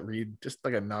people that read just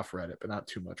like enough Reddit, but not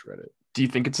too much Reddit. Do you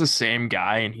think it's the same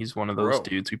guy and he's one of those Bro.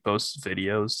 dudes who posts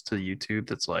videos to YouTube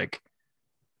that's like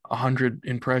 100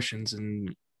 impressions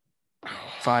in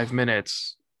 5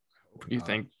 minutes? You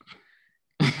think?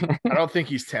 I don't think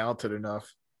he's talented enough.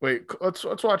 Wait, let's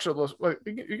watch it. Wait,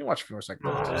 you can watch a few more seconds.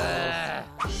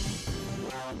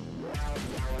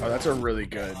 Oh, that's a really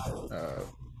good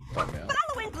thumbnail.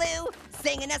 Following Blue,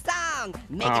 singing a song,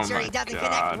 making sure he doesn't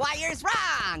connect wires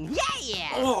wrong. Yeah!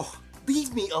 Oh,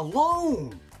 leave me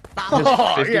alone.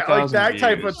 Oh, yeah, like that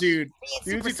type of views.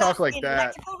 dude. Dudes who talk like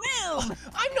that.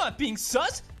 I'm not being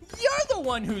sus. You're the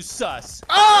one who's sus.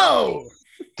 Oh!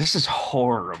 This is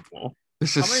horrible.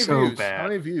 This is How many so views? bad. How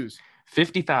many views?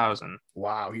 50,000.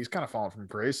 Wow, he's kind of fallen from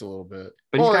grace a little bit.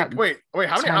 But well, he's like, got wait,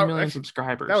 how many 10 hours? million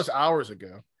subscribers. That was hours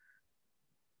ago.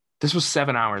 This was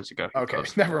 7 hours ago. he Okay,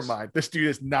 posted never this. mind. This dude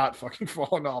is not fucking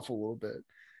falling off a little bit.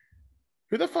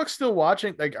 Who the fuck's still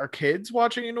watching? Like, are kids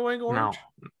watching Annoying Orange?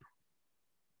 No,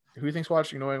 Who do you think's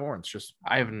watching Annoying Orange? Just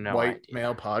I have no white idea.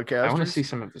 male podcasters? I want to see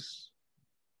some of this.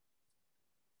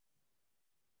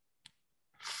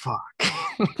 Fuck.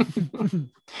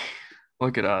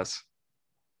 Look at us.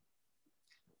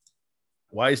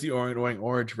 Why is the Annoying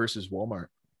Orange versus Walmart?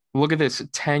 Look at this.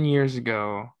 10 years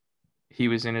ago, he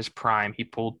was in his prime. He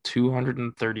pulled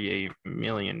 238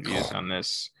 million views on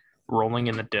this, rolling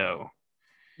in the dough.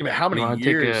 I mean, how You many wanna take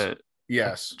years? a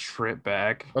Yes. trip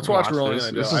back. Let's and watch Rolling this.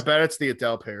 in the This Dough. I is, bet it's the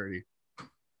Adele parody.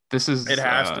 this is It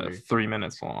has to be. 3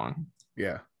 minutes long.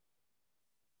 Yeah.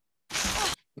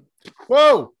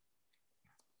 Whoa!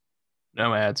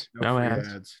 No ads. No free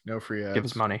ads. No free ads. Give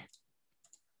us money.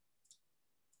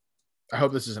 I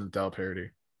hope this is an Adele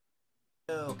parody.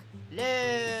 Luke,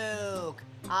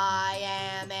 I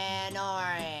am an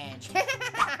orange.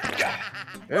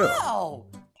 Ew. Oh,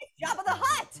 it's Jabba the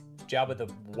Hutt. Jabba the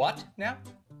what now?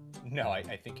 No, I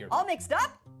think you're... All mixed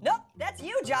up? Nope, that's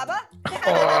you, Jabba.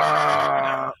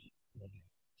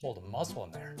 Hold a muzzle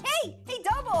in there. Hey,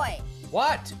 Doughboy.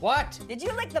 What? What? Did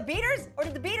you lick the beaters, or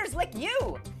did the beaters lick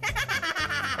you?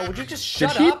 Oh, would you just Did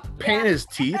shut he up? paint his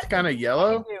teeth kind of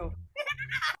yellow? You.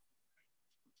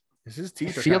 His I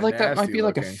teeth are feel kinda like that might nasty be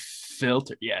like a looking.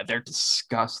 filter. Yeah, they're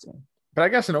disgusting. But I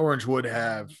guess an orange would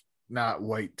have not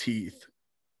white teeth.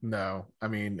 No, I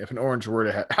mean, if an orange were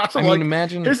to have, I mean,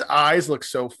 imagine his eyes look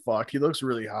so fucked. He looks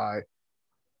really high.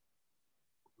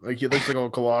 Like he looks like all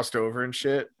glossed over and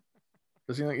shit.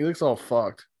 Does he? He looks all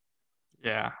fucked.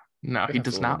 Yeah. No, he That's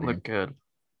does what not I look good.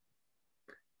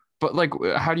 But like,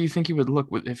 how do you think he would look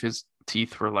if his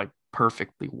teeth were like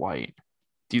perfectly white?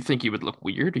 Do you think he would look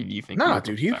weird, or do you think? Nah,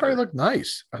 dude, he'd probably look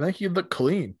nice. I think he'd look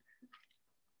clean.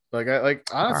 Like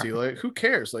honestly, like who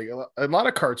cares? Like a lot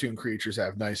of cartoon creatures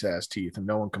have nice ass teeth and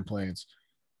no one complains.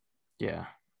 Yeah.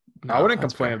 I No, wouldn't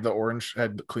that's complain fair. if the orange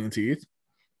had clean teeth.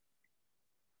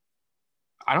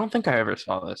 I don't think I ever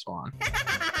saw this one.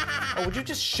 Oh, would you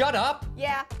just shut up?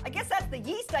 Yeah, I guess that's the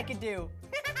yeast I could do.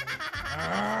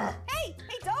 Hey,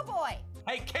 Doughboy!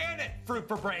 Hey, can it, Fruit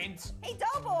for Brains? Hey,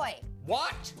 Doughboy!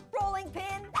 What? Rolling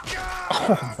pin!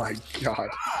 Oh my god.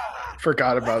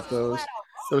 Forgot about those.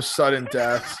 Those sudden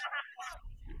deaths.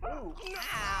 Ooh,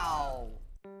 ow!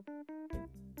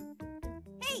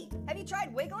 Hey, have you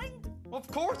tried wiggling? Of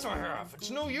course I have. It's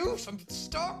no use. I'm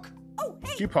stuck. Oh,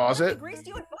 hey! Can you pause what if it? we greased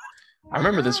you and I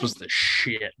remember this was the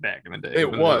shit back in the day. It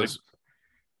was.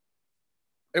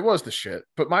 It was the shit.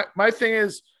 But my thing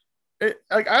is,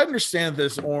 like I understand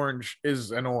this orange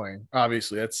is annoying.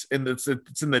 Obviously, it's in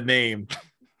the name,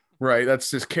 right?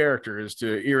 That's his character, is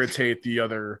to irritate the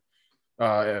other,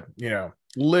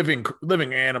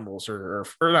 living animals or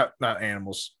not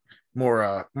animals,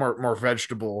 more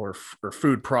vegetable or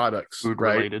food products, food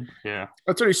right? related. Yeah,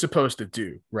 that's what he's supposed to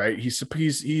do, right? He's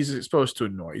supposed to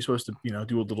annoy. He's supposed to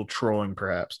do a little trolling,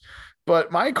 perhaps.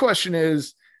 But my question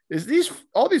is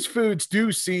all these foods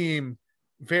do seem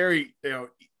very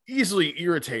easily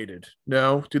irritated.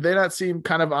 No, do they not seem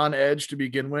kind of on edge to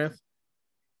begin with?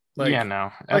 Like, yeah,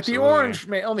 no, like the orange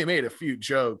only made a few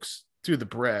jokes to the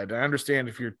bread. I understand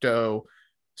if you're dough,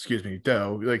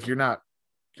 like you're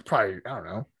probably, I don't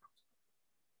know.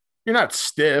 You're not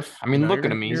stiff. I mean, look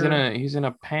at him. He's in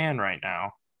a pan right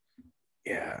now.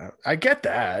 Yeah, I get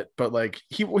that, but like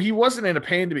he wasn't in a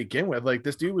pan to begin with. Like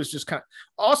this dude was just kind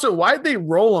of. Also, why'd they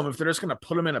roll him if they're just gonna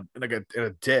put him in a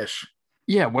dish?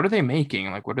 Yeah, what are they making?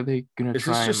 Like, what are they gonna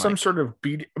try? Is this just some sort of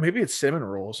maybe it's cinnamon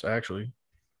rolls actually?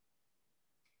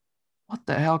 What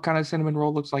the hell kind of cinnamon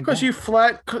roll looks like? Because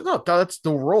that's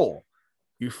the roll.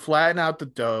 You flatten out the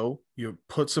dough. You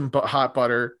put some hot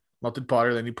butter, melted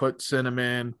butter, then you put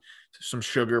cinnamon, some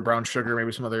sugar, brown sugar,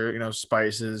 maybe some other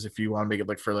spices if you want to make it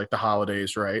like for like the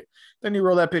holidays, right? Then you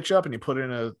roll that bitch up and you put it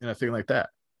in a thing like that.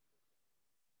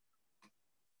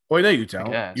 Well, no, you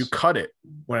don't. You cut it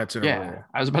when it's in a roll.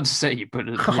 I was about to say you put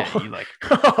it. Yeah,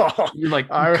 you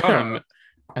cut them,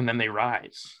 and then they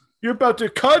rise. You're about to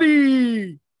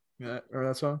cutty. Yeah, remember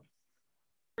that song?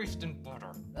 Greased in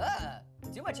butter.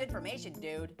 Too much information,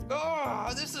 dude.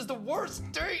 This is the worst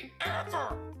day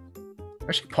ever.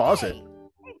 Actually, pause it. Hey,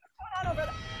 what's going on over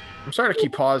there? I'm sorry to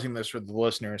keep pausing this for the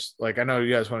listeners. Like, I know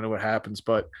you guys want to know what happens,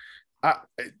 but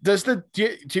do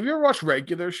you ever watch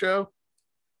regular show?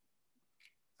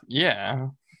 Yeah.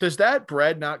 Does that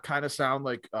bread not kind of sound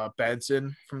like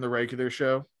Benson from the regular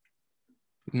show?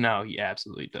 No, he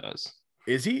absolutely does.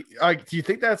 Is he? Like, do you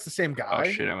think that's the same guy?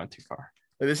 Oh shit, I went too far.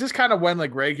 Like, this is kind of when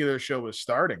like regular show was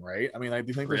starting, right? I mean, like, do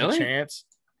you think there's a chance?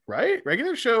 Right?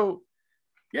 Regular show,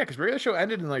 yeah, because regular show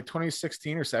ended in like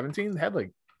 2016 or 17. It had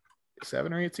like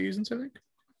 7 or 8 seasons, I think.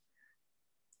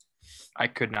 I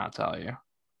could not tell you.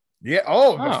 Yeah.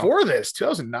 Oh, before this,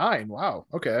 2009. Wow.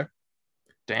 Okay.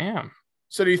 Damn.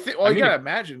 So do you think? Well, you gotta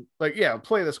imagine. Like, yeah,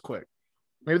 play this quick.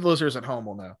 Maybe the listeners at home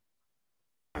will know.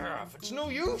 It's no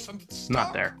use. I'm stuck.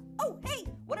 Not there. Oh, hey,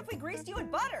 what if we greased you in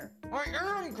butter? I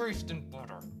am greased in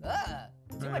butter.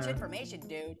 Too much information,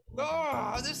 dude.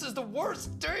 This is the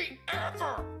worst day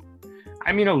ever.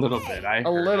 I mean, a little bit. A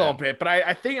little bit, but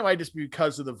I think it might just be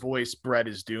because of the voice Brett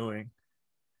is doing.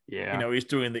 Yeah. He's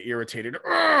doing the irritated.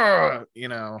 I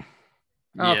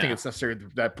don't think it's necessarily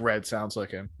that Brett sounds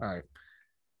like him. All right.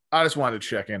 I just wanted to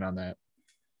check in on that.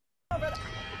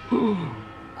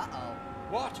 Uh-oh.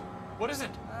 What? What is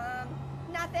it?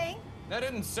 Nothing. That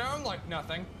didn't sound like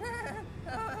nothing.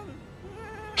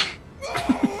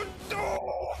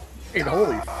 Hey,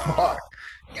 holy fuck.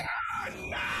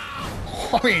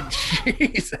 I mean,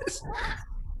 Jesus.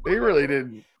 They really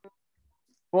didn't.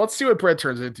 Well, let's see what bread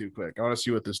turns into quick. I want to see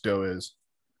what this dough is.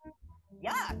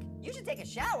 Yuck. You should take a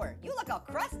shower. You look all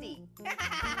crusty.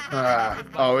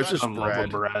 It's just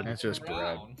bread. It's just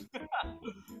bread.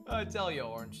 I tell you,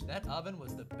 Orange, that oven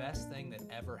was the best thing that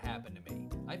ever happened to me.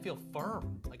 I feel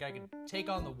firm, like I can take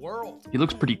on the world. He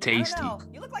looks pretty tasty. I don't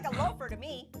know. You look like a loafer to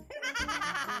me.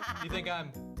 You think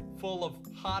I'm full of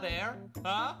hot air?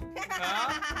 Huh?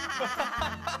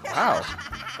 Wow.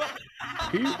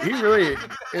 He really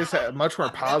is a much more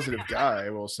positive guy, I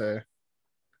will say.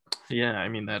 Yeah, I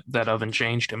mean that oven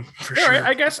changed him for Yeah, sure. right,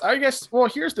 I guess. Well,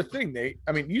 here's the thing, Nate.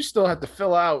 I mean, you still have to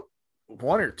fill out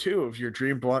 1 or 2 of your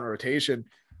dream blunt rotation.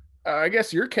 I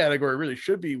guess your category really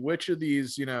should be which of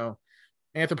these,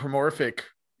 anthropomorphic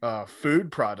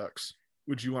food products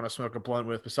would you want to smoke a blunt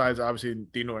with? Besides, obviously,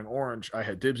 the annoying orange. I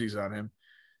had dibsies on him.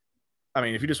 I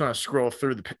mean, if you just want to scroll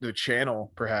through the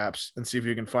channel, perhaps, and see if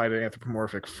you can find an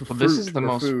anthropomorphic Well, this is the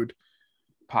most food.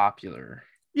 popular.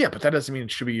 Yeah, but that doesn't mean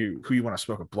it should be who you want to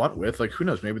smoke a blunt with. Like, who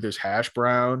knows? Maybe there's hash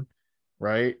brown,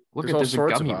 right? There's a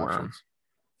gummy worm.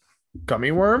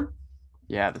 Gummy worm?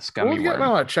 Yeah, this gummy worm. I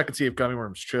want to check and see if gummy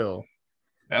worms chill.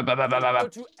 Bah, bah, bah, bah, bah,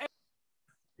 bah.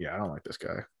 Yeah, I don't like this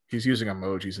guy. He's using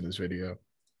emojis in this video.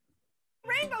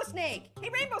 Rainbow Snake! Hey,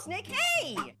 Rainbow Snake,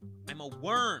 hey! I'm a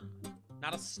worm,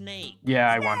 not a snake.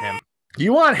 Yeah, I want him.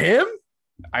 You want him?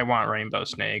 I want Rainbow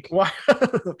Snake. Why?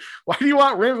 Why do you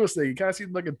want Rainbow Snake? He kind of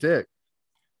seems like a dick.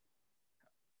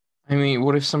 I mean,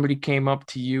 what if somebody came up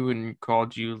to you and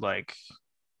called you like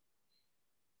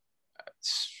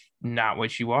it's not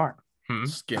what you are?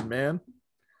 Skin man?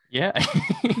 Yeah.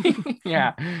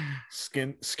 Yeah.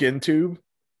 Skin tube?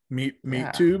 Meat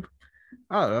Yeah. tube?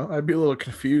 I don't know. I'd be a little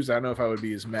confused. I don't know if I would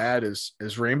be as mad as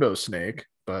Rainbow Snake,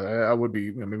 but I would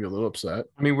be maybe a little upset.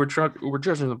 I mean, we're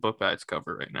judging the book by its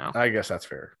cover right now. I guess that's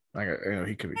fair.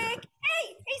 He could be different.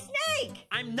 Hey, Snake!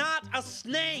 I'm not a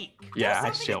snake. Yeah,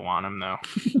 I still want him though.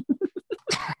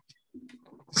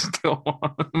 Still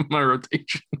want him in my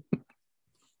rotation.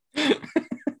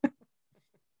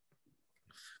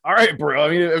 All right, bro. I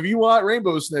mean, if you want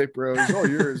Rainbow Snake, bro, it's all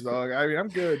yours, dog. I mean, I'm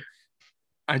good.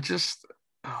 Oh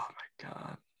my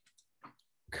god.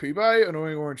 Could we buy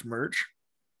Annoying Orange merch?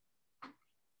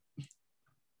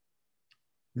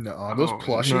 No, those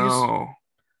plushies. No.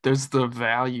 There's the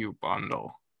value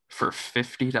bundle for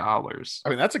 $50. I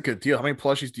mean, that's a good deal. How many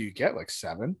plushies do you get? Like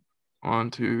 7?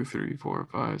 1, 2, 3, 4,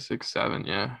 5, 6, 7.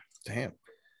 Yeah. Damn.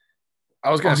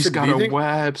 I was gonna say, he's got a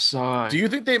website. Do you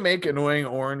think they make Annoying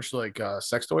Orange like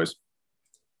sex toys?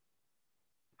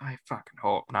 I fucking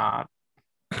hope not.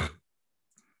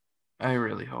 I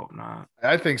really hope not.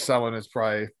 I think someone has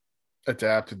probably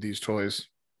adapted these toys.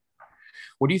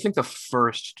 What do you think the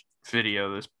first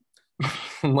video this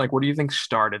like what do you think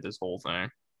started this whole thing?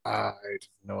 I have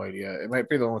no idea. It might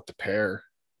be the one with the pear.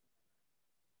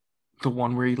 The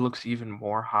one where he looks even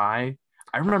more high.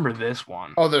 I remember this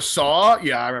one. Oh, the Saw?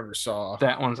 Yeah, I remember Saw.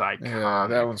 That one's iconic. Yeah,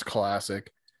 that one's classic.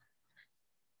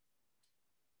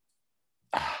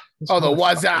 Oh, the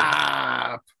what's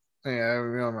up? Yeah,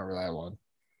 we don't remember that one.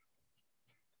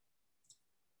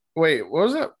 Wait, what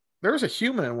was it? There was a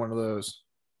human in one of those.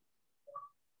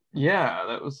 Yeah,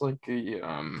 that was like a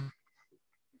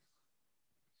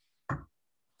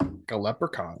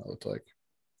leprechaun, it looked like.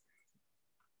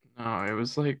 No, it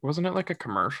was like, wasn't it like a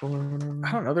commercial or whatever?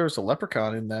 I don't know. There was a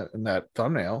leprechaun in that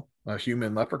thumbnail, a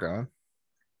human leprechaun.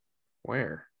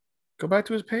 Where? Go back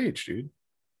to his page, dude.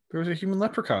 There was a human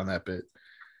leprechaun in that bit.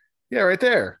 Yeah, right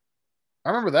there. I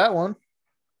remember that one.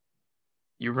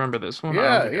 You remember this one?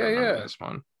 Yeah, yeah. This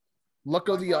one.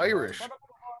 Lucko the Irish.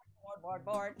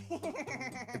 Board.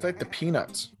 It's like the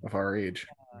Peanuts of our age.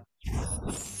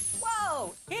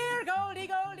 Whoa! Here, Goldie.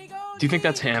 Do you think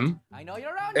that's him? I know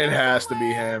you're around. It has to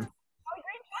be him. Oh,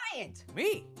 you're a giant.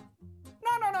 Me?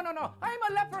 No. I'm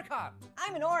a leprechaun.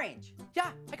 I'm an orange.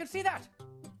 Yeah, I can see that.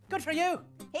 Good for you.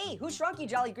 Hey, who shrunk you,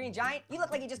 Jolly Green Giant? You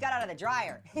look like you just got out of the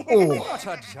dryer. I'm not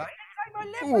a giant. I'm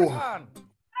a leprechaun.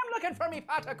 I'm looking for me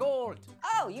pot of gold.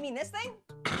 Oh, you mean this thing?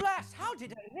 Blast, how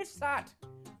did I miss that?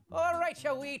 All right,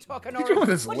 you wee talking He's doing with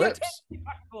his What do you lips. take me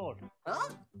pot of gold? Huh?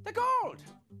 The gold.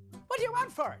 What do you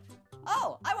want for it?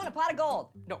 Oh, I want a pot of gold.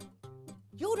 No,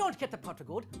 you don't get the pot of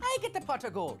gold. I get the pot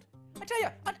of gold. I tell you,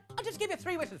 I'll just give you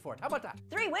 3 wishes for it. How about that?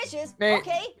 3 wishes? Nate.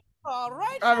 Okay. All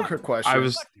right. I have a then. quick question. I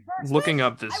was looking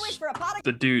up this I wish for a pot of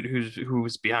the dude who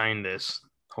was behind this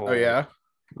whole Oh yeah?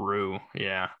 Rue.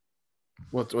 Yeah.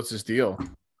 What's his deal?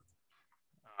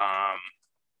 I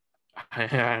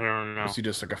don't know. Is he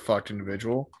just like a fucked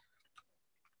individual?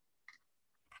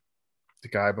 The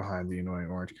guy behind the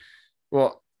Annoying Orange.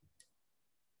 Well,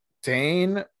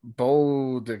 Dane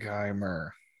Bodegheimer.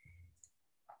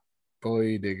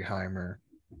 Bodegheimer.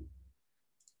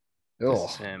 This Ugh.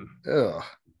 is him. Ugh.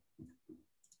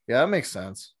 Yeah, that makes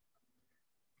sense.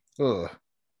 Ugh.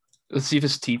 Let's see if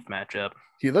his teeth match up.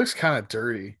 He looks kind of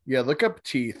dirty. Yeah, look up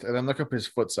teeth and then look up his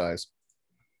foot size.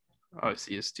 Oh, I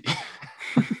see his teeth.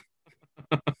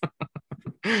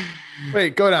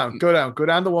 Wait, go down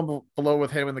the one below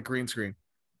with him in the green screen.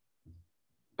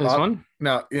 This one?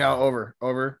 No, over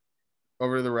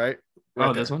to the right.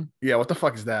 Oh, this one? Yeah, what the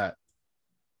fuck is that?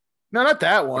 No, not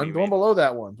that do one. you The one mean? below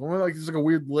that one. The one with, like there's like a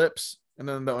weird lips and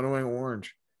then the Annoying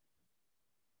Orange.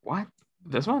 What?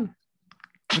 This one?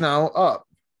 No, up.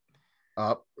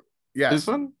 Yes. This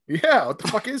one? Yeah, what the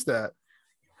fuck is that?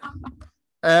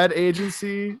 Ad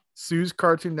agency, Sue's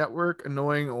Cartoon Network,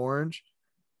 Annoying Orange,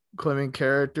 claiming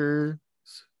characters,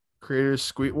 creators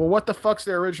squeak. Well, what the fuck's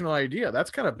their original idea?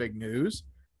 That's kind of big news.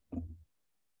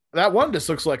 That one just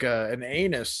looks like an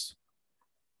anus,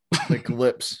 like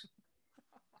lips.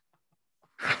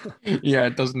 Yeah,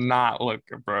 it does not look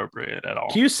appropriate at all.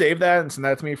 Can you save that and send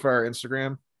that to me for our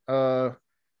Instagram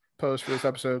post for this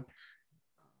episode?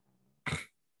 I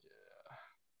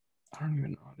don't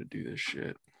even know how to do this shit.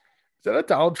 Is that a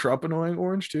Donald Trump annoying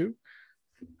orange too?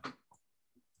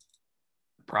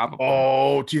 Probably.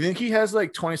 Oh, do you think he has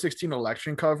like 2016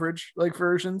 election coverage like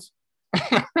versions?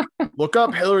 Look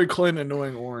up Hillary Clinton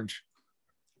annoying orange.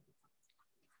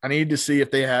 I need to see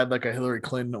if they had like a Hillary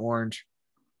Clinton orange.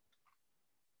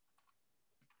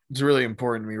 It's really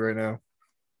important to me right now.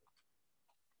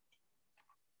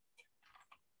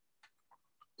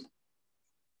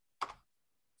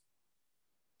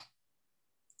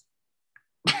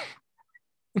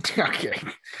 Okay.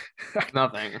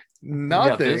 Nothing.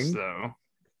 Nothing. This, though.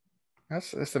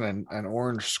 That's an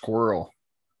orange squirrel.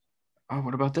 Oh,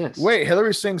 what about this? Wait,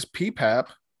 Hillary sings PPAP.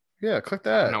 Yeah, click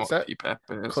that. I know Is what that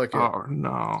PPAP is. click it? Oh no.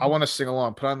 I want to sing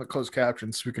along. Put on the closed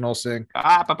captions so we can all sing.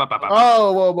 Oh,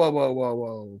 Oh,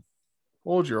 whoa.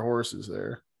 Hold your horses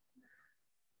there.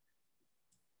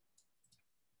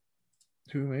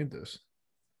 Who made this?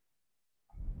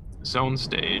 Zone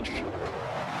stage.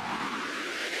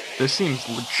 This seems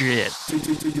legit.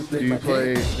 Do you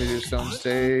play Video Stone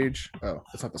Stage? Oh,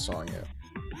 that's not the song yet.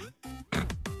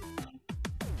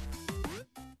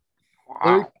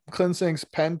 Wow. Clinton sings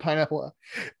pen, pineapple,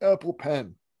 apple,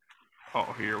 pen.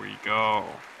 Oh, here we go.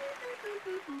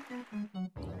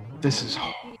 This is.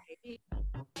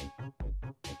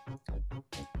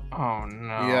 Oh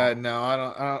no. Yeah, no,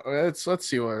 I don't. Let's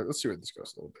see where this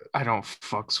goes a little bit. I don't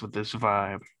fucks with this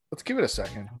vibe. Let's give it a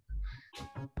second.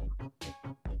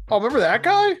 Oh, remember that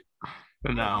guy?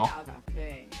 No.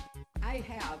 I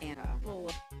have an apple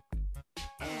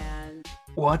and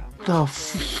What the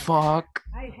fuck?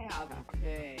 I have a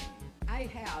thing. I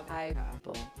have an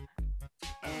apple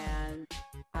and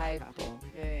I apple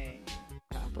thing.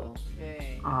 Apple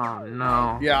thing. Oh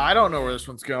no. Yeah, I don't know where this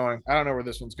one's going. Do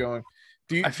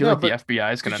you? I feel like the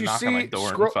FBI is gonna knock on my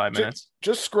door in 5 minutes.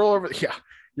 Just scroll over. Yeah,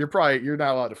 you're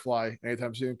not allowed to fly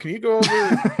anytime soon. Can you go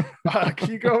over?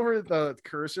 Can you go over the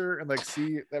cursor and like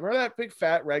see? Remember that big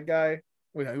fat red guy?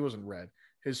 Wait, no, he wasn't red.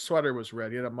 His sweater was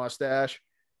red. He had a mustache,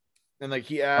 and like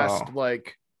he asked,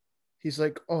 he's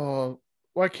like, "Oh,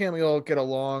 why can't we all get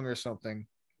along or something?"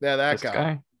 Yeah, that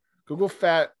guy. Google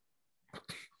fat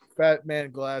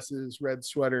man glasses, red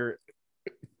sweater,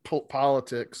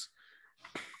 politics.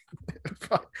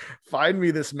 Find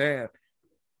me this man.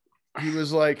 He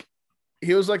was like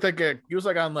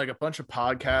on like a bunch of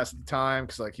podcasts at the time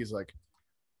because like he's like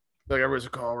everybody's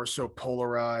like, oh, we're so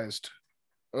polarized.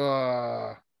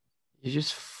 You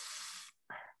just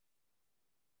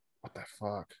what the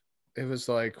fuck? It was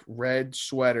like red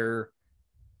sweater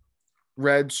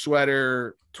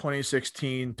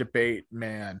 2016 debate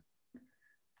man.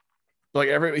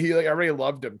 Everybody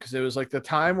loved him because it was like the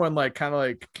time when like kind of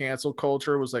like cancel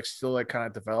culture was like still like kind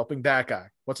of developing. That guy,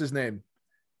 what's his name?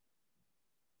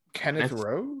 Kenneth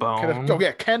Rowe?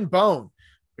 Ken Bone.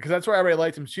 Because that's why everybody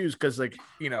liked him too, because like,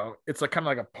 you know, it's like kind of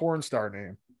like a porn star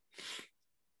name.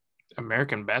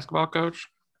 American basketball coach?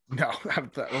 No,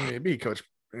 maybe he coached,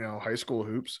 you know, high school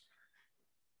hoops.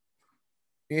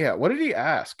 Yeah, what did he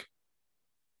ask?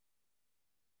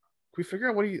 Can we figure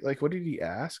out what did he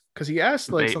ask? Because he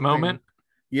asked like something. Moment.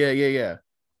 Yeah. You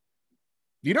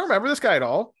don't remember this guy at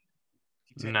all?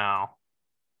 No.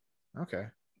 Okay,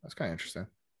 that's kind of interesting.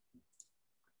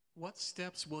 What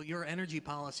steps will your energy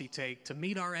policy take to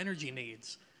meet our energy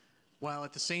needs, while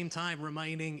at the same time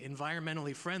remaining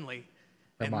environmentally friendly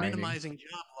and minimizing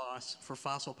job loss for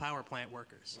fossil power plant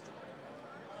workers?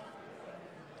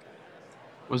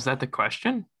 Was that the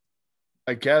question?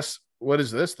 I guess. What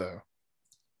is this though?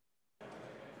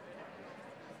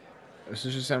 This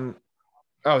is just him.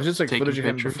 Oh, it's just like taking footage of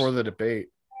him pictures before the debate.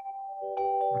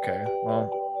 Okay,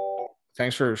 well,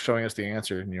 thanks for showing us the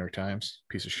answer, New York Times.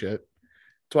 Piece of shit.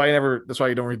 That's why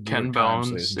you don't read Ken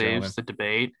Bone saves the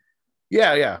debate.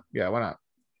 Yeah. Why not?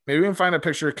 Maybe we can find a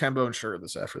picture of Ken Bone shirt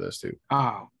after this too.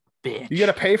 Oh, bitch! You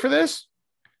gotta pay for this.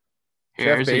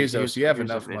 Jeff Bezos, you have here's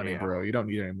enough money, bro. You don't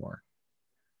need any more.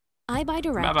 I buy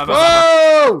direct.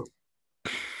 Whoa!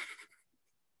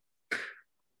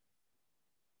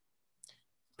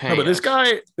 No, but this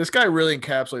guy really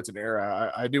encapsulates an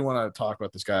era. I do want to talk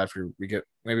about this guy after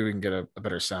maybe we can get a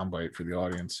better soundbite for the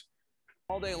audience.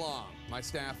 All day long, my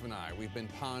staff and we've been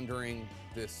pondering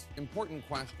this important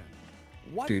question.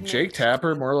 Dude, Jake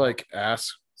Tapper, more like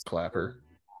ass clapper.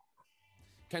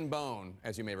 Ken Bone,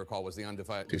 as you may recall, was the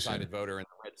undecided voter in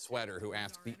the red sweater who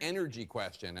asked the energy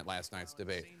question at last night's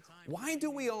debate. Why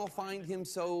do we all find him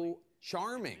so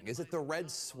charming? Is it the red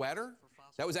sweater?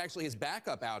 That was actually his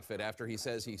backup outfit after he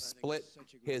says he split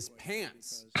his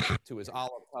pants to his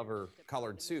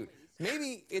olive-colored suit.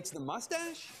 Maybe it's the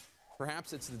mustache?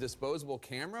 Perhaps it's the disposable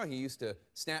camera he used to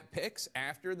snap pics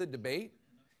after the debate?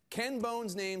 Ken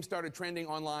Bone's name started trending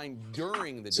online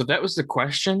during the debate. So that was the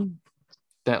question?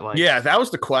 That like yeah, that was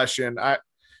the question.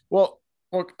 Well,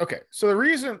 okay. So the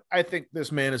reason I think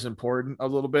this man is important a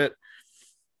little bit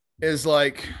is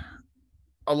like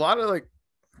a lot of like,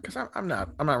 because I'm not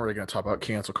really going to talk about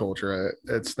cancel culture.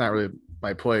 It's not really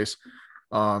my place.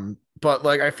 But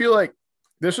like I feel like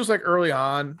this was like early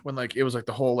on when like it was like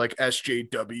the whole like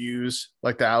SJWs,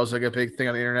 like that was like a big thing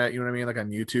on the internet. You know what I mean? Like on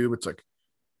YouTube, it's like,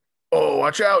 oh,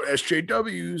 watch out,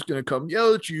 SJW is gonna come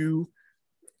yell at you,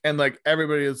 and like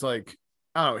everybody is like,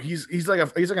 oh, he's like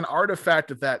an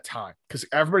artifact of that time because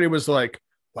everybody was like,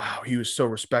 wow, he was so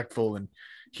respectful and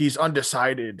he's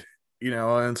undecided, you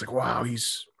know, and it's like, wow,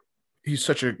 he's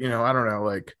such a, you know, I don't know,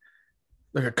 like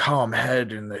a calm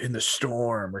head in the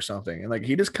storm or something, and like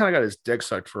he just kind of got his dick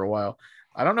sucked for a while.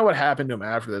 I don't know what happened to him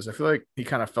after this. I feel like he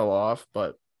kind of fell off,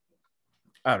 but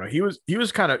I don't know. He was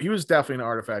definitely an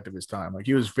artifact of his time. Like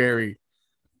he was very.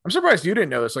 I'm surprised you didn't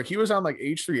know this. Like he was on like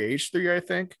H3, I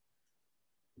think.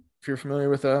 If you're familiar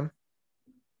with them,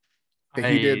 he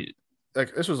did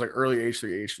like this was like early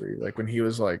H3, like when he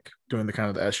was like doing the kind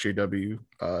of the SJW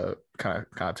kind of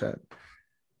content.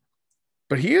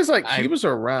 But he is like he was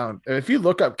around. If you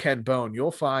look up Ken Bone,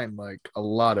 you'll find like a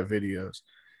lot of videos.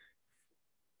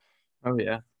 Oh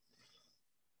yeah.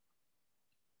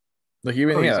 Like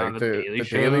even like the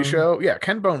Daily Show. Yeah,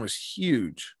 Ken Bone was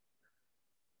huge.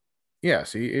 Yeah,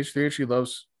 see, H3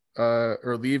 loves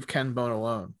or leave Ken Bone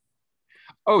alone.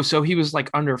 Oh, so he was like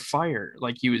under fire,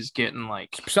 like he was getting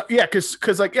like yeah,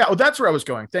 because like yeah, oh, that's where I was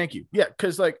going. Thank you. Yeah,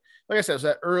 because like I said, it was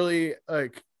that early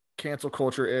like cancel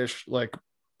culture ish like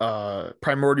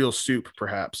primordial soup,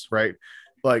 perhaps, right?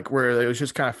 Like where it was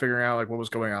just kind of figuring out like what was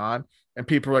going on, and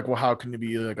people were like, well, how can you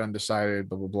be like undecided,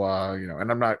 blah blah blah, you know?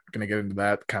 And I'm not gonna get into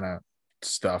that kind of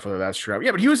stuff, whether that's true.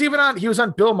 Yeah, but he was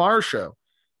on Bill Maher's show.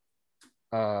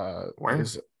 Where?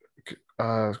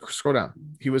 Scroll down.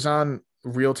 He was on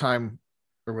Real Time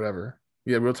or whatever.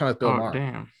 Yeah, Real Time with Bill Maher.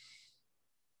 Damn.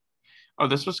 Oh,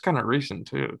 this was kind of recent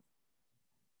too.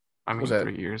 I mean,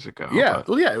 3 years ago. Yeah, but...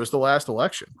 well, yeah, it was the last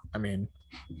election. I mean,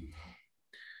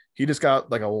 he just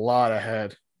got like a lot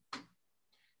ahead.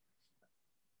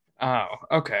 Oh,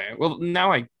 okay. Well,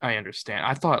 now I understand.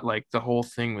 I thought like the whole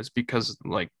thing was because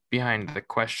like behind the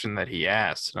question that he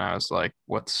asked, and I was like,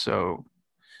 what's so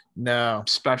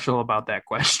special about that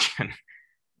question?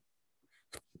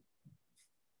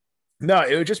 No,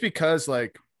 it was just because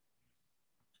like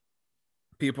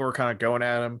people were kind of going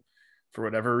at him for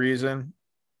whatever reason.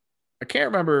 I can't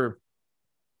remember.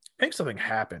 I think something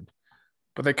happened,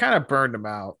 but they kind of burned him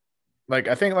out. Like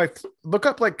I think like look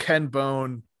up like Ken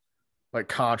Bone like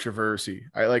controversy.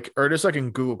 I like or just like in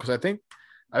Google because I think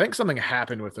something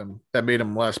happened with him that made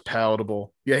him less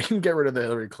palatable. Yeah, you can get rid of the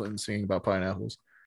Hillary Clinton singing about pineapples.